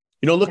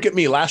 Look at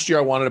me. Last year,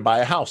 I wanted to buy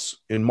a house.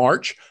 In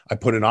March, I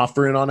put an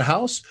offer in on a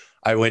house.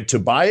 I went to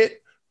buy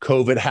it.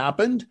 COVID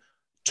happened,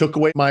 took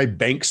away my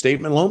bank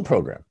statement loan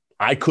program.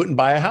 I couldn't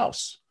buy a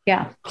house.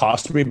 Yeah.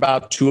 Cost me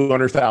about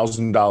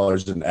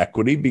 $200,000 in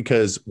equity,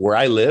 because where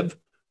I live,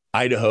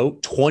 Idaho,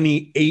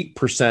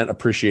 28%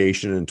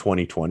 appreciation in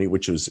 2020,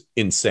 which was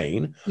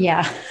insane.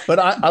 Yeah. But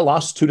I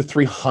lost $200,000 to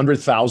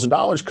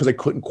 $300,000 because I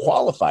couldn't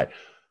qualify.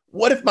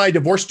 What if my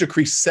divorce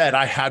decree said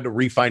I had to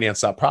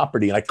refinance that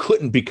property and I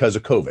couldn't because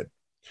of COVID?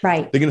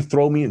 Right. They're going to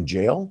throw me in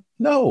jail?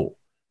 No,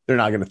 they're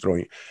not going to throw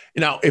you.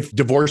 Now, if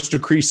divorce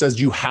decree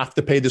says you have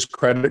to pay this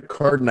credit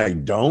card and I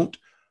don't,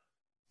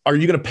 are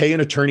you going to pay an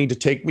attorney to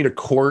take me to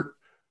court?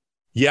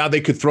 Yeah,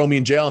 they could throw me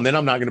in jail and then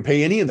I'm not going to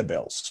pay any of the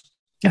bills.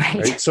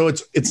 Right. So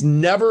it's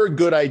never a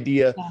good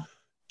idea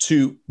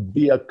to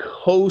be a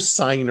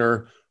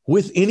co-signer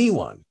with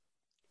anyone.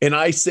 And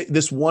I say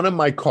this, one of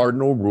my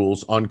cardinal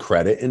rules on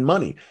credit and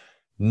money: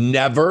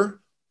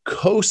 never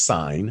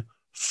co-sign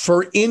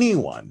for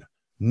anyone,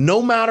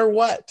 no matter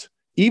what.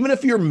 Even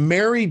if you're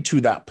married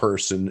to that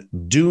person,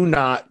 do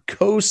not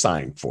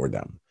co-sign for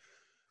them.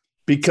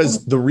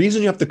 Because the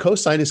reason you have to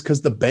co-sign is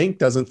because the bank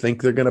doesn't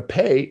think they're going to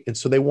pay. And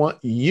so they want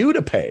you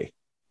to pay.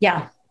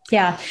 Yeah.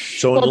 Yeah.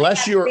 So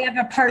unless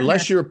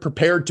you're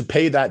prepared to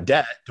pay that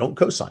debt, don't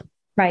co-sign.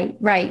 Right.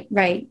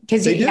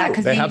 Because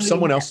they have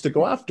someone else to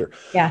go after.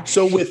 Yeah.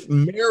 So with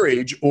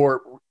marriage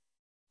or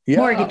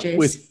mortgages,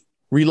 with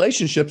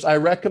relationships, I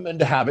recommend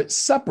to have it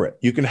separate.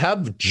 You can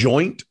have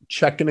joint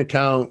checking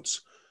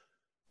accounts,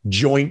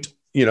 joint,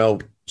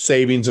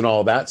 savings and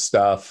all that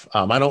stuff.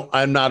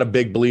 I'm not a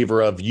big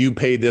believer of you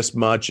pay this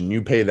much and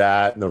you pay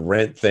that and the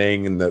rent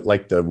thing and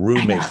the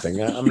roommate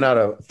thing. I'm not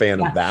a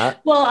fan of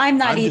that. Well, I'm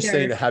not either. I'm just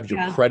saying to have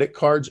your credit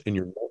cards and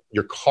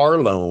your car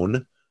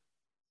loan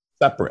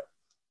separate.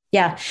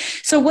 Yeah.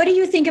 So what do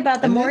you think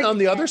about the mortgage? On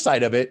the other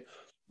side of it,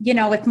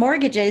 with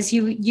mortgages,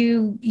 you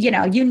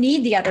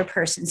need the other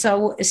person.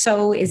 So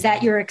is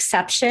that your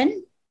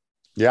exception?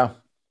 Yeah.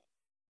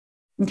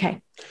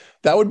 Okay.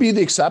 That would be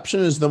the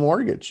exception, is the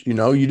mortgage.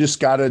 You just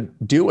got to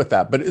deal with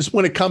that. But it's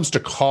when it comes to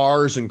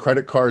cars and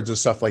credit cards and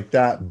stuff like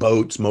that,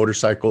 boats,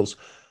 motorcycles,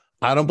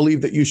 I don't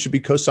believe that you should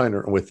be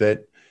co-signer with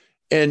it.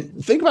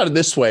 And think about it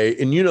this way,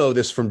 and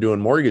this from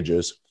doing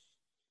mortgages.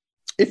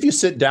 If you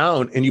sit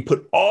down and you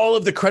put all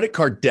of the credit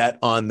card debt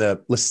on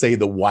let's say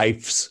the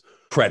wife's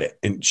credit,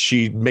 and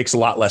she makes a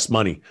lot less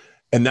money,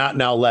 and that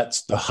now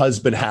lets the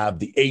husband have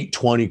the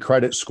 820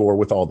 credit score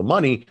with all the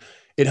money,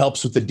 it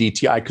helps with the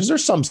DTI, because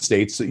there's some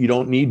states that you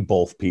don't need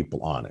both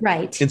people on it.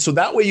 Right. And so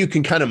that way you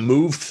can kind of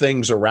move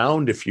things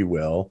around, if you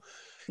will.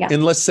 Yeah.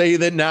 And let's say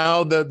that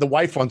now the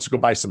wife wants to go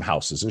buy some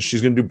houses and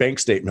she's going to do bank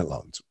statement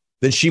loans.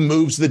 Then she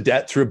moves the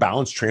debt through a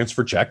balance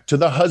transfer check to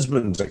the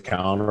husband's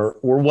account or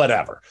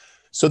whatever.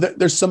 So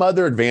there's some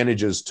other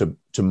advantages to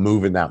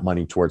moving that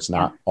money towards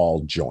not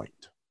all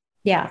joint.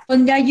 Yeah. Well,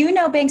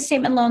 now bank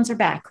statement loans are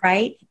back,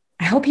 right?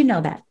 I hope you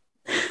know that.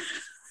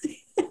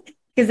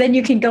 Because then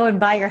you can go and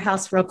buy your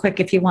house real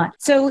quick if you want.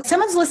 So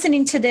someone's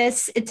listening to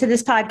this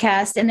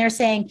podcast and they're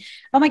saying,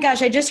 oh my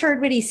gosh, I just heard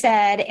what he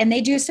said. And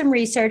they do some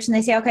research and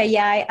they say, okay,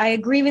 yeah, I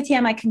agree with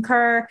him. I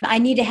concur. I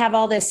need to have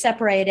all this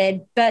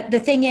separated. But the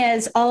thing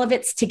is, all of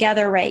it's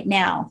together right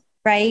now,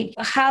 right?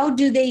 How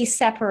do they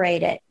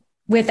separate it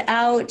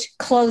without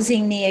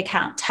closing the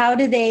account?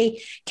 Can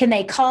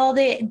they call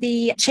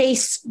the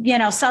Chase,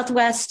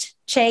 Southwest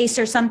Chase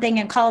or something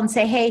and call and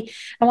say, hey,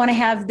 I want to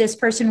have this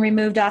person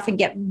removed off and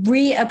get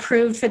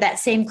reapproved for that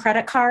same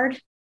credit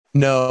card?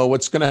 No,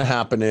 what's going to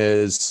happen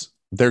is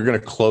they're going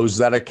to close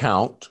that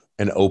account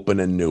and open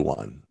a new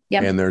one.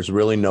 Yep. And there's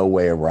really no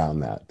way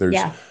around that.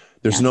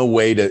 There's no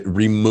way to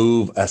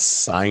remove a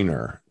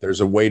signer.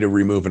 There's a way to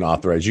remove an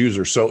authorized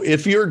user. So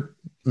if you're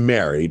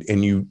married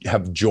and you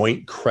have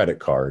joint credit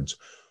cards,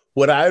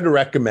 what I would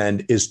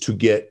recommend is to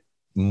get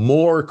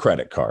more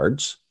credit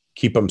cards,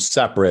 keep them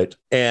separate,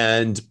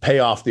 and pay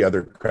off the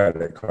other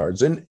credit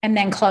cards. And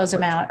then close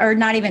them out, or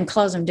not even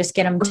close them, just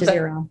get them to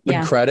zero.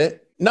 Yeah.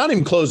 Credit, not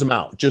even close them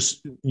out.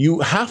 Just, you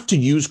have to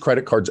use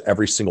credit cards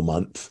every single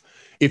month.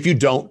 If you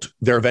don't,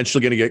 they're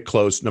eventually going to get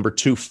closed. Number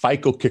two,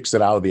 FICO kicks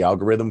it out of the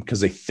algorithm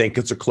because they think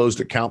it's a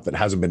closed account that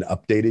hasn't been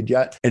updated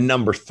yet. And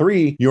number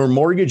three, your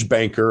mortgage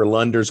banker or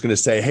lender is going to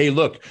say, hey,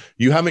 look,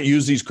 you haven't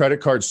used these credit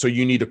cards, so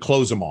you need to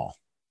close them all.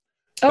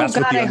 That's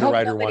what the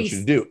underwriter wants you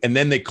to do. And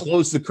then they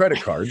close the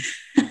credit card.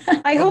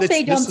 I hope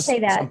they don't say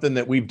that. Something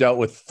that we've dealt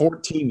with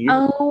 14 years.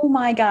 Oh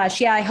my gosh.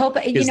 Yeah. I hope,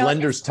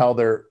 lenders tell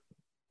their.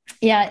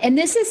 Yeah. And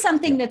this is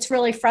something that's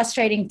really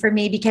frustrating for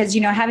me because,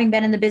 having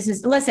been in the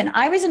business, listen,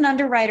 I was an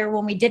underwriter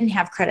when we didn't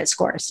have credit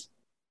scores,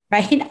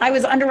 right? I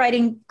was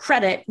underwriting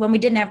credit when we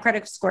didn't have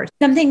credit scores.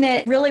 Something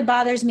that really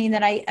bothers me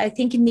that I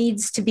think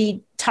needs to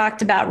be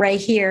talked about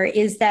right here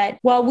is that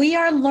while we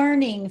are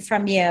learning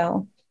from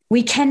you,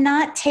 we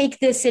cannot take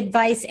this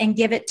advice and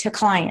give it to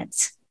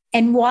clients.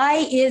 And why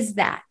is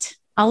that?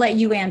 I'll let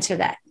you answer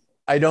that.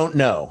 I don't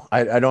know.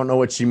 I don't know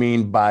what you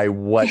mean by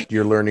what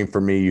you're learning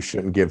from me you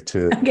shouldn't give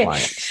to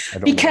clients.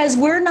 Because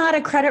we're not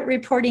a credit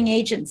reporting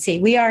agency.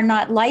 We are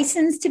not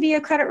licensed to be a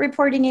credit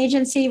reporting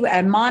agency,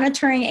 a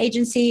monitoring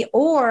agency,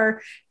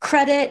 or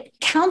credit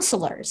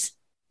counselors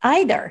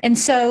either. And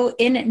so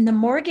in the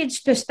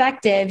mortgage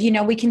perspective,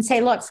 we can say,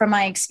 look, from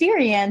my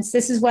experience,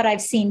 this is what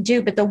I've seen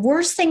do. But the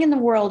worst thing in the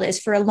world is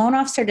for a loan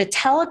officer to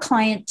tell a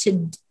client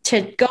to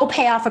to go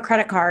pay off a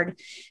credit card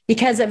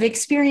because of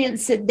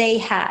experience that they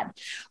had,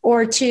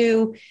 or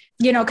to,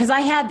 because I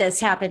had this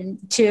happen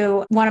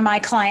to one of my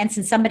clients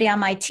and somebody on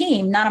my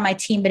team, not on my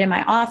team, but in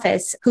my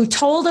office, who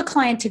told a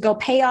client to go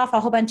pay off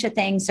a whole bunch of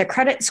things. Their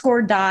credit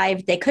score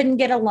dived. They couldn't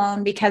get a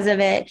loan because of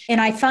it.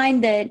 And I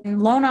find that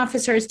loan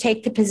officers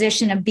take the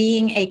position of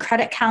being a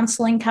credit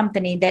counseling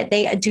company that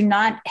they do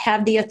not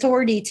have the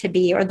authority to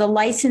be or the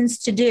license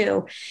to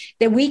do,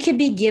 that we could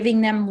be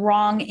giving them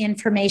wrong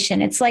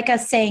information. It's like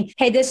us saying,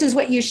 hey, this is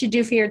what you should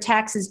do for your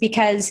taxes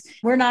because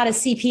we're not a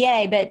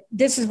CPA, but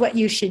this is what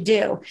you should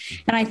do.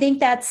 And I think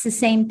that's the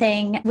same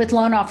thing with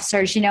loan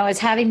officers, as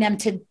having them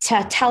to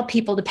tell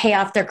people to pay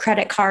off their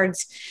credit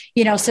cards,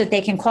 so that they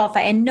can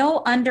qualify. And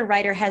no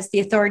underwriter has the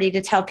authority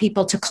to tell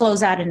people to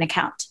close out an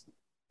account.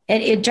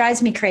 It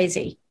drives me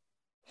crazy.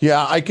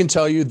 Yeah, I can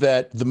tell you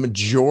that the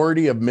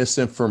majority of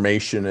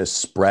misinformation is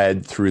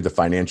spread through the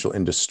financial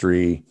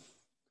industry.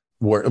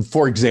 Where,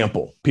 for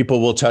example,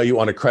 people will tell you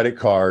on a credit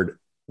card,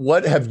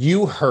 what have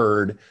you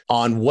heard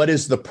on what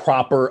is the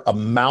proper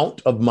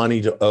amount of money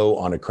to owe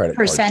on a credit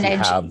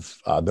percentage card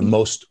to have the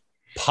most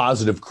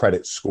positive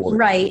credit score?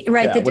 Right.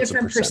 Yeah, the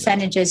different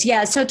percentages.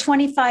 Yeah. So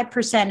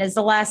 25% is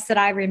the last that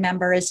I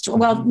remember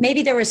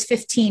maybe there was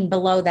 15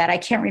 below that. I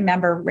can't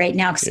remember right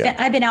now because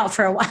I've been out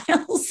for a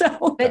while.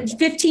 So, but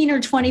 15 or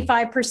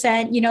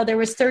 25%, there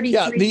was 33.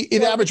 Yeah.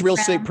 The average real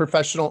estate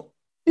professional.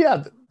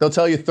 Yeah, they'll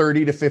tell you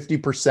 30 to 50%.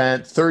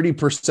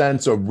 30%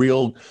 is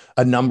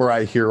a number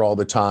I hear all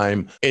the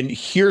time. And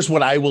here's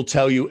what I will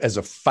tell you as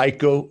a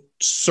FICO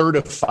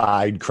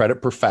certified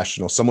credit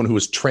professional, someone who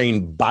is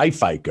trained by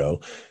FICO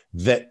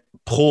that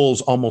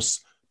pulls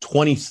almost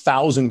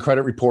 20,000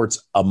 credit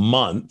reports a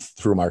month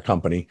through our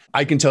company.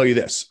 I can tell you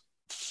this,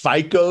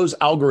 FICO's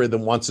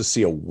algorithm wants to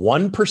see a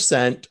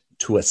 1%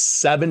 to a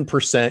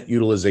 7%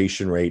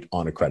 utilization rate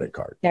on a credit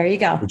card. There you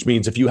go. Which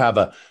means if you have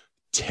a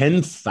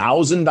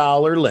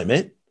 $10,000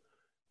 limit,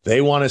 they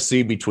want to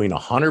see between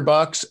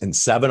 $100 and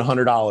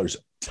 $700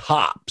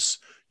 tops.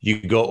 You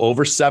go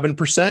over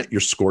 7%, your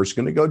score is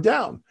going to go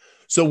down.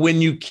 So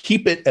when you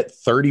keep it at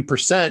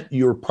 30%,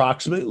 you're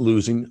approximately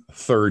losing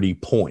 30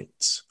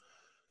 points.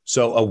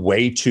 So a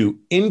way to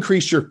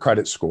increase your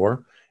credit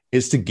score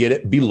is to get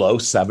it below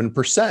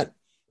 7%.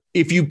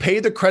 If you pay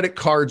the credit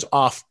cards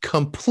off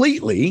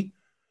completely,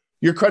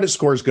 your credit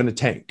score is going to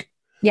tank.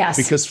 Yes.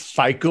 Because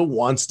FICO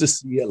wants to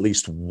see at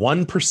least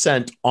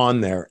 1%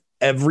 on there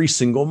every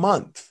single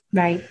month.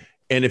 Right.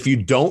 And if you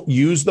don't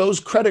use those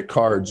credit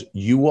cards,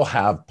 you will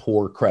have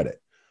poor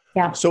credit.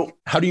 Yeah. So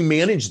how do you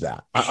manage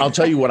that? I'll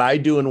tell you what I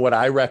do and what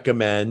I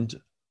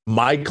recommend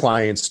my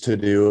clients to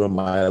do and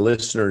my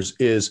listeners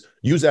is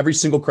use every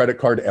single credit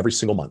card every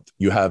single month.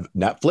 You have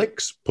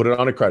Netflix, put it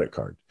on a credit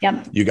card.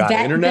 Yep. You got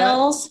Vet internet,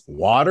 bills,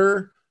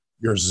 water,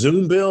 your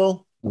Zoom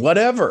bill,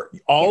 whatever,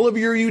 all of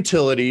your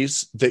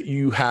utilities that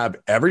you have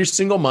every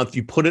single month,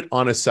 you put it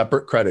on a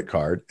separate credit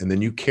card, and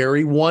then you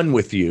carry one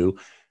with you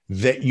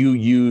that you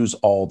use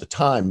all the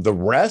time. The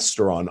rest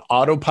are on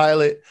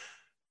autopilot.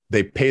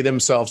 They pay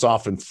themselves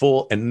off in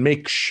full and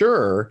make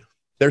sure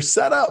they're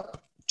set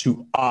up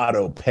to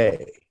auto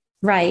pay.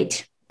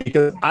 Right.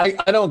 Because I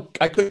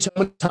couldn't tell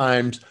how many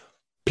times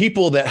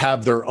people that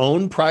have their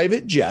own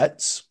private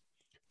jets,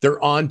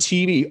 they're on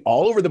TV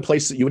all over the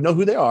place that you would know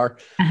who they are,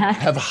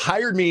 have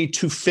hired me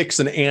to fix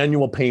an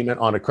annual payment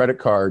on a credit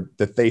card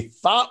that they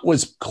thought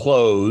was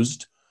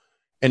closed.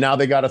 And now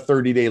they got a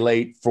 30-day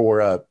late for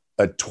a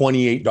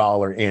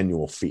 $28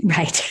 annual fee.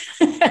 Right.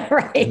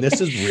 Right. And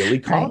this is really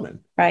common.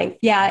 Right.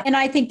 Yeah. And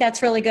I think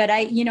that's really good.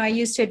 I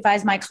used to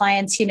advise my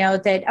clients,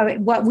 that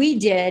what we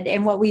did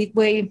and what we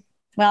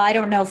well, I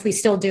don't know if we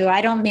still do.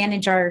 I don't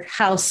manage our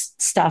house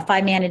stuff.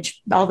 I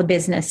manage all the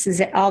businesses,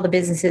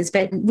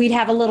 but we'd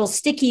have a little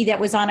sticky that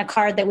was on a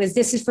card that was,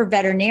 this is for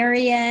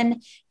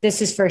veterinarian.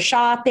 This is for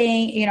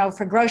shopping,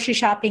 for grocery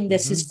shopping.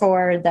 This is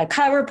for the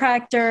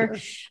chiropractor,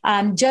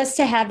 sure. Just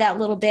to have that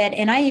little bit.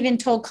 And I even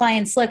told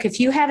clients, look, if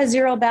you have a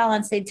zero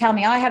balance, they'd tell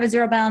me, I have a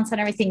zero balance on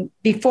everything.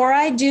 Before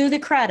I pull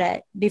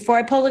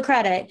the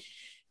credit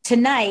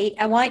tonight,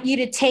 I want you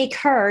to take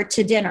her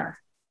to dinner.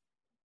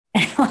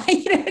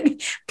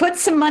 Put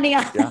some money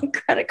on the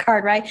credit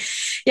card, right?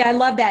 Yeah, I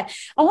love that.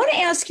 I want to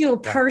ask you a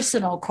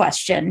personal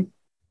question.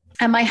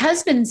 And my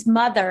husband's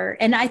mother,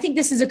 and I think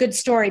this is a good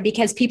story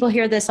because people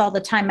hear this all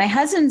the time. My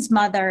husband's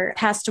mother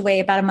passed away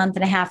about a month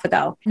and a half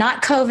ago.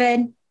 Not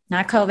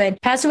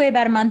COVID, passed away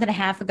about a month and a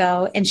half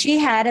ago. And she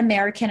had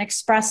American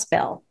Express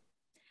bill.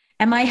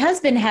 And my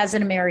husband has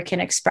an American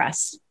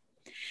Express.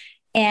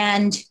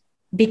 And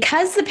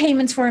because the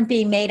payments weren't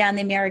being made on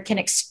the American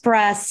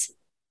Express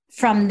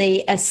from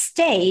the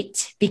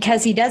estate,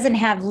 because he doesn't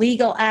have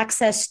legal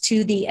access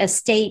to the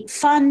estate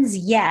funds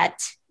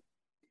yet,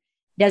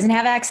 doesn't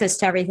have access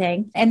to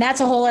everything. And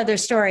that's a whole other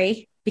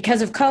story.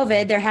 Because of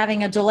COVID, they're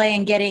having a delay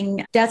in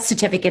getting death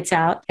certificates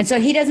out. And so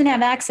he doesn't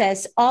have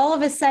access. All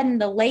of a sudden,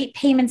 the late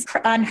payments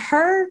on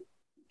her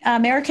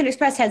American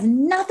Express has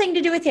nothing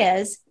to do with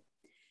his,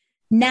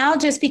 now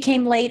just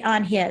became late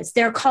on his.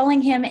 They're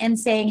calling him and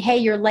saying, hey,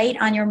 you're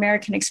late on your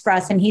American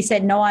Express. And he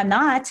said, no, I'm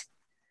not.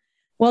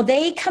 Well,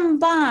 they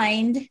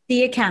combined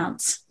the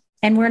accounts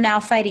and we're now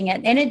fighting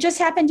it. And it just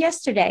happened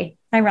yesterday,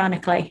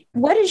 ironically.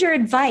 What is your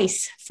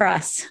advice for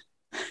us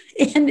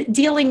in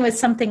dealing with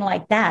something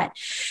like that?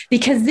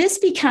 Because this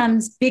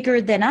becomes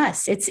bigger than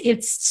us.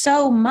 It's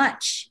so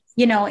much,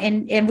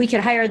 and we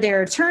could hire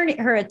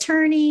her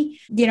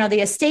attorney,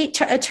 the estate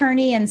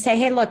attorney, and say,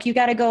 hey, look, you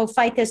got to go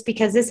fight this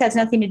because this has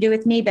nothing to do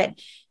with me. But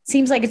it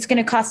seems like it's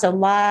going to cost a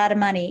lot of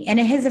money. And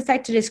it has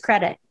affected his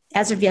credit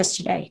as of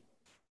yesterday.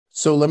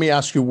 So let me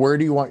ask you, where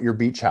do you want your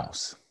beach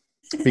house?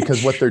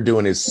 Because what they're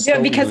doing is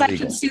so because illegal. I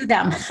can sue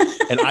them.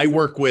 And I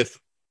work with,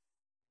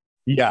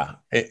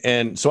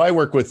 and so I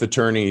work with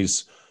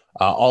attorneys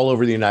all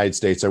over the United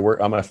States. I'm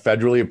a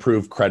federally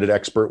approved credit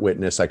expert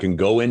witness. I can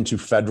go into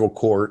federal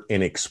court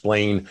and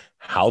explain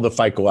how the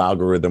FICO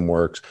algorithm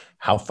works,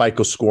 how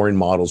FICO scoring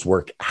models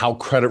work, how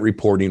credit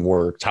reporting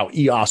works, how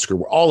eOscar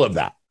works, all of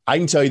that. I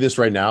can tell you this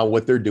right now,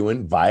 what they're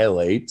doing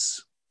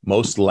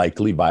most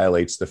likely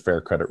violates the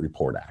Fair Credit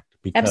Report Act.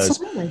 Because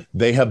Absolutely.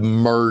 They have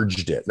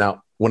merged it.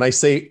 Now, when I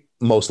say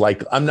most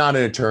likely, I'm not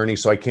an attorney,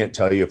 so I can't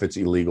tell you if it's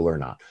illegal or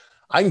not.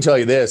 I can tell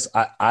you this.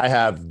 I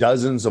have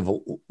dozens of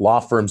law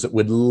firms that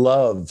would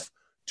love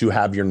to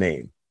have your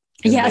name.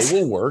 Yes.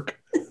 They will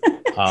work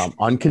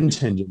on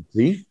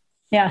contingency.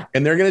 Yeah.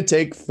 And they're going to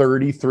take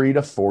 33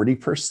 to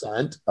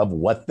 40% of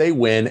what they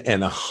win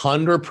and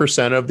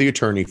 100% of the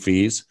attorney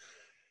fees.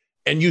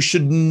 And you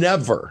should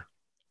never,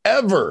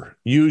 ever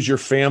use your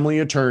family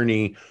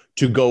attorney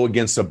to go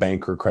against a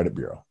bank or credit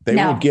bureau. They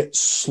will get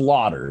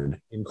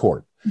slaughtered in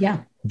court.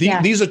 Yeah.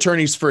 These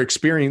attorneys for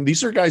Experian,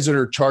 these are guys that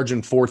are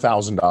charging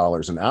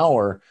 $4,000 an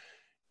hour,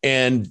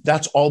 and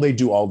that's all they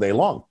do all day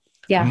long.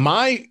 Yeah.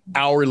 My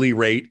hourly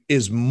rate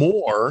is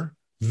more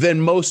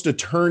than most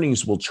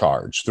attorneys will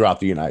charge throughout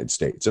the United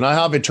States. And I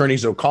have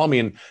attorneys that will call me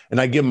and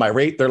I give them my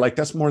rate. They're like,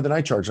 that's more than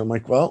I charge. I'm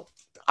like, well,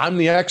 I'm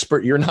the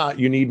expert. You're not.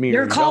 You need me.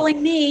 You're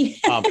calling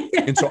me.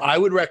 And so I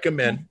would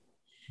recommend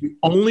you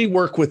only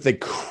work with a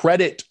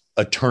credit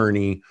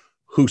attorney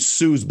who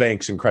sues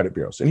banks and credit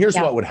bureaus. And here's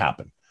what would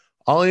happen.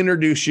 I'll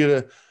introduce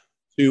you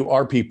to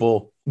our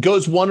people. It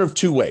goes one of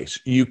two ways.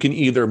 You can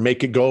either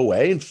make it go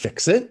away and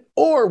fix it,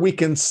 or we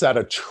can set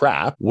a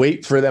trap,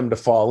 wait for them to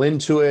fall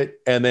into it,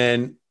 and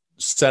then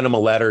send them a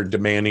letter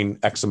demanding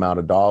X amount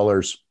of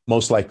dollars.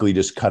 Most likely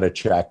just cut a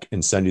check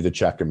and send you the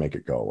check and make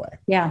it go away.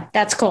 Yeah,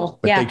 that's cool.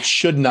 But they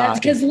should not.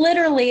 Because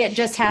literally it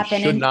just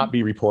happened. Should not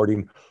be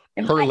reporting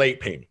her late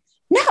payment.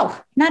 No,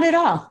 not at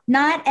all.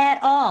 Not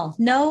at all.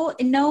 No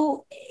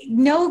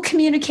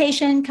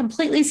communication,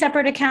 completely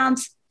separate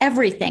accounts,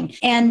 everything.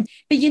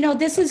 But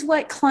this is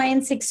what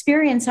clients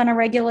experience on a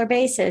regular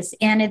basis.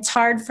 And it's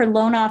hard for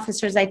loan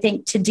officers, I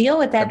think, to deal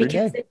with that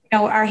because,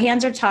 our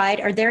hands are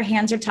tied or their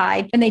hands are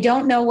tied and they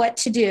don't know what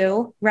to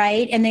do.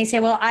 Right. And they say,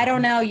 well, I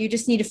don't know. You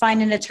just need to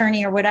find an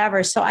attorney or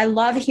whatever. So I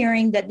love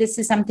hearing that this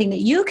is something that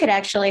you could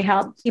actually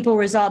help people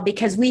resolve,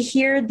 because we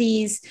hear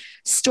these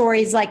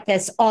stories like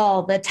this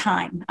all the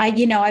time.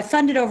 I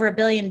funded over $1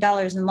 billion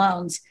in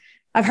loans.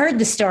 I've heard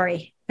the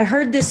story. I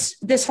heard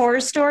this horror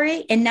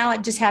story, and now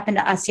it just happened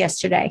to us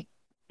yesterday.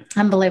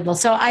 Unbelievable.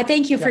 So I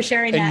thank you for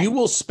sharing that. And you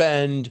will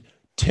spend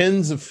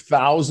tens of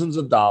thousands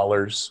of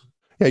dollars.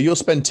 Yeah, you'll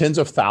spend tens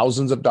of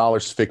thousands of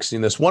dollars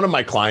fixing this. One of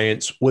my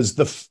clients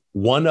was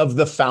one of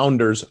the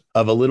founders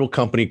of a little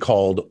company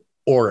called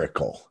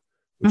Oracle,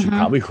 which you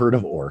probably heard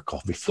of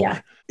Oracle before.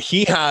 Yeah.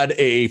 He had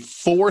a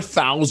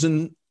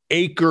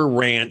 4,000-acre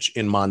ranch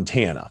in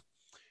Montana,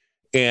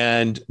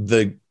 and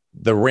the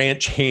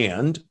ranch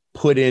hand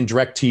put in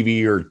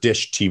DirecTV or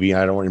Dish TV.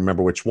 I don't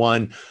remember which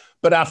one,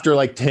 but after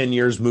like 10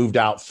 years moved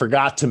out,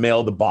 forgot to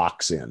mail the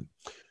box in.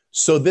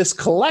 So this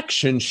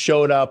collection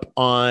showed up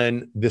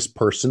on this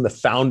person, the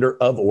founder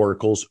of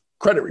Oracle's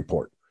credit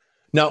report.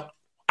 Now,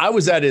 I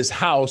was at his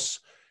house.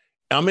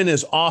 I'm in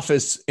his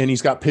office, and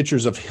he's got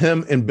pictures of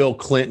him and Bill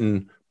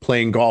Clinton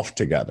playing golf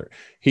together.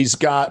 He's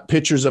got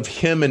pictures of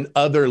him and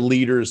other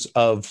leaders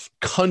of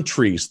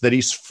countries that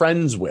he's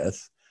friends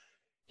with.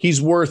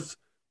 He's worth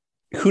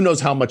who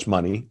knows how much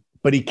money,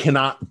 but he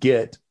cannot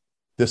get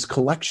this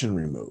collection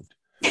removed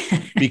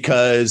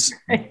because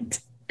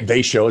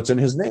they show it's in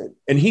his name.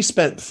 And he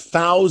spent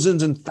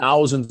thousands and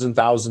thousands and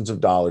thousands of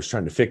dollars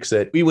trying to fix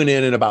it. We went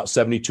in about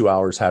 72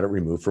 hours, had it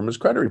removed from his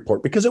credit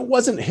report because it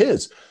wasn't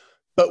his.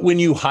 But when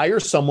you hire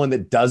someone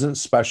that doesn't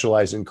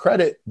specialize in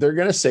credit, they're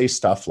going to say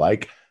stuff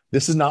like,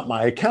 this is not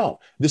my account.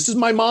 This is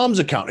my mom's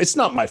account. It's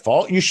not my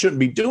fault. You shouldn't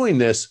be doing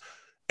this.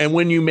 And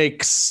when you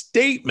make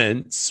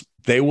statements,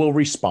 they will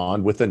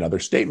respond with another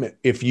statement.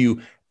 If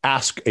you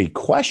ask a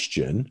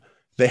question,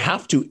 they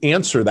have to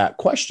answer that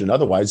question.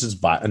 Otherwise, it's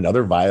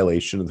another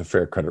violation of the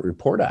Fair Credit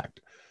Report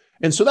Act.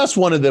 And so that's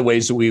one of the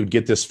ways that we would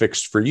get this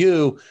fixed for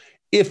you.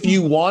 If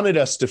you wanted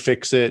us to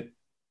fix it,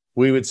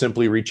 we would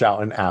simply reach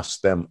out and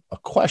ask them a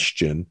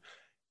question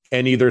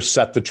and either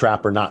set the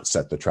trap or not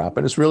set the trap.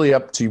 And it's really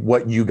up to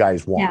what you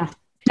guys want.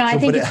 No, I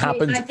think it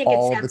happens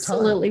all the time.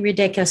 Absolutely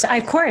ridiculous.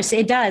 Of course,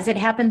 it does. It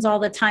happens all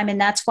the time.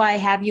 And that's why I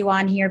have you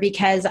on here,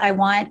 because I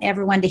want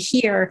everyone to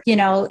hear,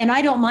 and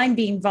I don't mind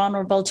being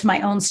vulnerable to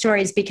my own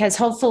stories, because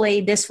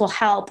hopefully this will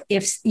help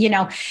if,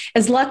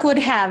 as luck would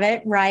have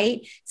it,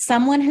 right?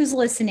 Someone who's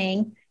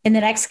listening in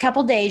the next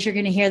couple of days, you're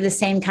going to hear the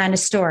same kind of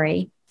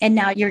story. And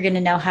now you're going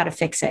to know how to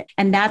fix it.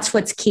 And that's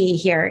what's key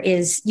here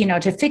is,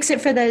 to fix it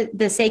for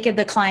the sake of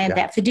the client,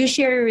 that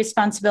fiduciary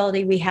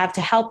responsibility we have to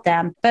help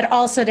them, but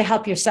also to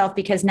help yourself,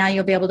 because now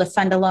you'll be able to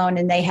fund a loan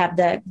and they have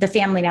the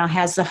family now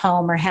has the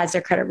home or has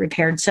their credit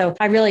repaired. So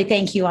I really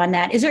thank you on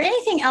that. Is there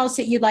anything else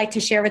that you'd like to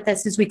share with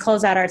us as we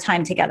close out our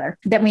time together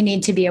that we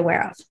need to be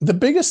aware of? The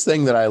biggest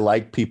thing that I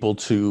like people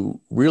to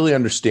really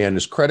understand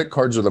is credit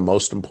cards are the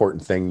most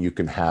important thing you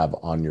can have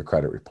on your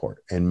credit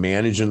report, and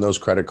managing those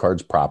credit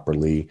cards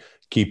properly,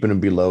 keeping them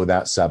below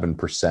that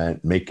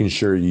 7%, making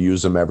sure you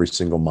use them every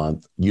single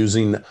month,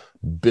 using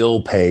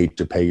bill pay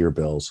to pay your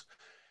bills.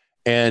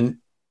 And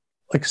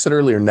like I said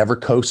earlier, never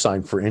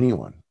co-sign for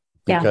anyone,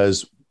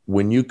 because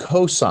when you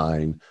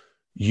co-sign,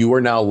 you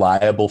are now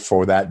liable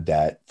for that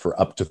debt for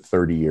up to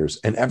 30 years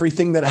and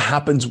everything that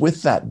happens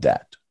with that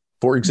debt.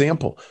 For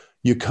example,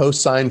 you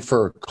co-sign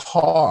for a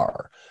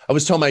car. I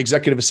was telling my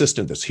executive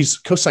assistant this. He's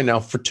co-signed now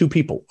for 2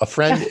 people, a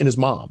friend and his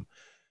mom.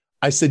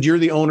 I said, you're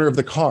the owner of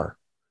the car.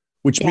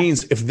 Which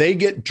means if they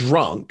get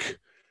drunk,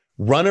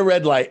 run a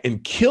red light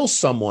and kill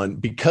someone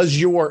because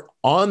you are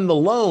on the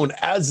loan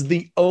as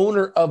the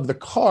owner of the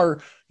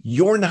car,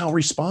 you're now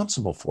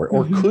responsible for it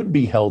or could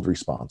be held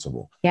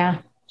responsible. Yeah.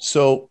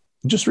 So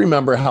just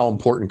remember how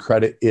important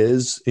credit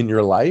is in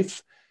your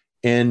life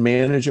and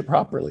manage it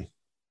properly.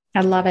 I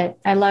love it.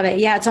 I love it.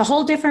 Yeah, it's a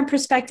whole different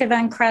perspective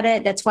on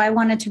credit. That's why I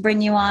wanted to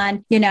bring you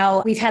on.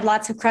 We've had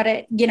lots of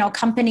credit,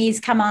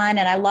 companies come on,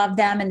 and I love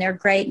them and they're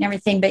great and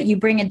everything, but you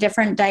bring a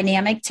different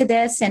dynamic to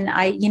this. And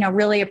I,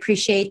 really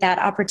appreciate that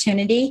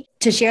opportunity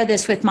to share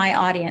this with my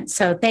audience.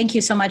 So thank you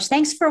so much.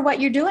 Thanks for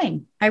what you're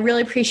doing. I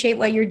really appreciate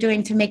what you're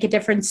doing to make a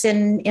difference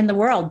in the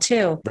world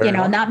too.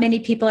 Not many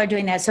people are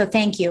doing that. So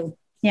thank you.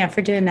 Yeah,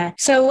 for doing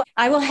that. So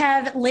I will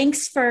have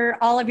links for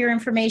all of your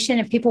information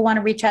if people want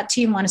to reach out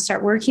to you and want to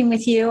start working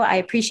with you. I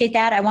appreciate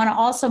that. I want to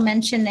also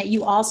mention that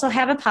you also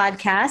have a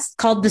podcast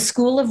called The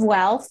School of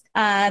Wealth.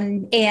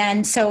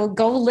 And so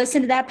go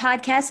listen to that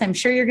podcast. I'm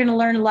sure you're going to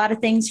learn a lot of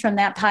things from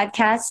that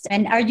podcast.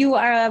 And are you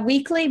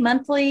weekly,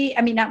 monthly?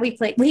 I mean, not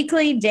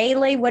weekly,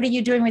 daily? What are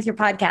you doing with your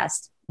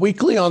podcast?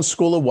 Weekly on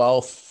School of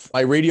Wealth. My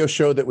radio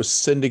show that was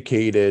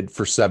syndicated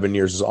for 7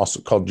 years is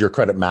also called Your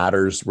Credit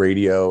Matters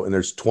Radio. And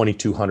there's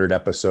 2,200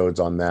 episodes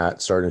on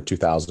that, starting in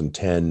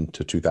 2010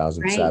 to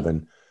 2007.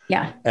 Right.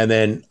 Yeah. And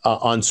then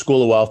on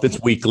School of Wealth,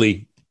 it's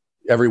weekly.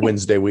 Every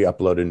Wednesday, we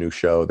upload a new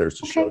show.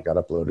 There's a show that got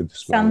uploaded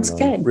this morning. Sounds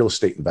good. Real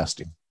estate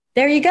investing.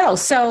 There you go.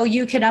 So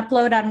you can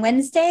upload on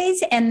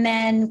Wednesdays and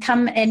then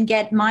come and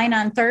get mine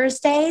on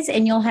Thursdays,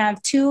 and you'll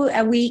have 2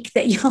 a week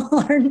that you'll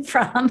learn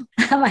from.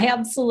 I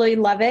absolutely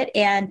love it.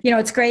 And,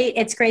 it's great.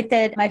 It's great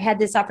that I've had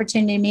this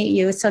opportunity to meet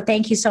you. So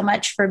thank you so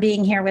much for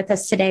being here with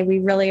us today. We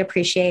really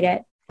appreciate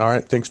it. All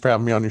right. Thanks for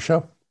having me on your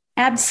show.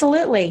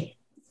 Absolutely.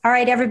 All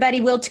right,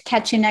 everybody, we'll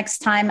catch you next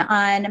time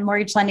on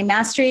Mortgage Lending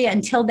Mastery.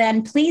 Until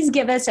then, please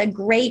give us a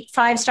great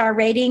 5-star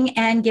rating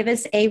and give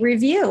us a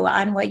review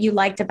on what you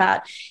liked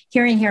about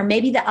hearing here,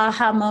 maybe the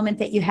aha moment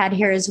that you had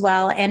here as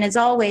well. And as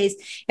always,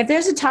 if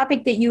there's a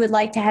topic that you would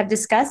like to have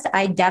discussed,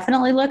 I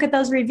definitely look at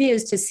those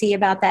reviews to see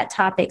about that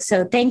topic.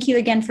 So thank you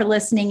again for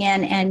listening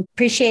in and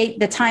appreciate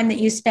the time that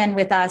you spend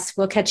with us.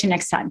 We'll catch you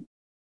next time.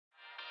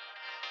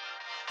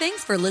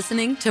 Thanks for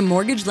listening to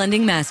Mortgage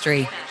Lending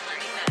Mastery.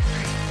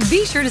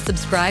 Be sure to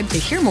subscribe to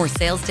hear more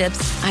sales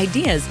tips,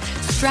 ideas,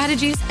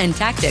 strategies, and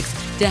tactics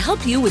to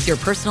help you with your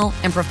personal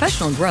and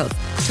professional growth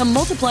to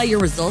multiply your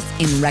results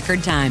in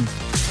record time.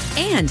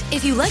 And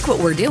if you like what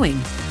we're doing,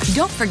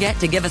 don't forget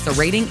to give us a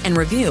rating and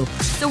review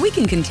so we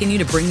can continue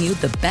to bring you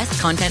the best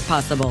content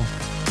possible.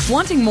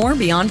 Wanting more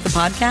beyond the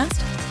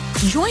podcast?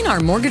 Join our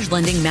Mortgage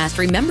Lending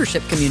Mastery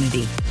membership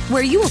community,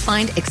 where you will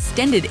find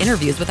extended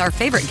interviews with our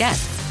favorite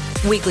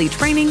guests, weekly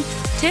training,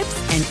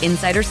 tips, and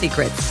insider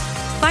secrets,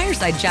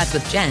 fireside chats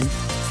with Jen,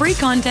 free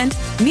content,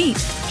 meet,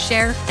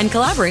 share, and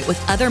collaborate with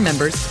other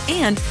members,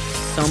 and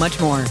so much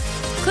more.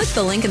 Click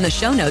the link in the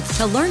show notes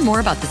to learn more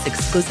about this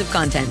exclusive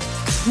content.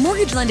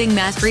 Mortgage Lending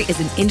Mastery is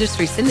an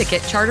Industry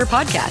Syndicate charter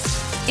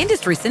podcast.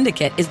 Industry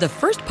Syndicate is the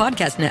first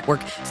podcast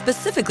network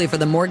specifically for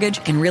the mortgage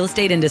and real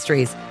estate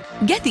industries.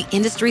 Get the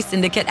Industry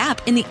Syndicate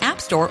app in the App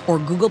Store or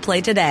Google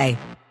Play today.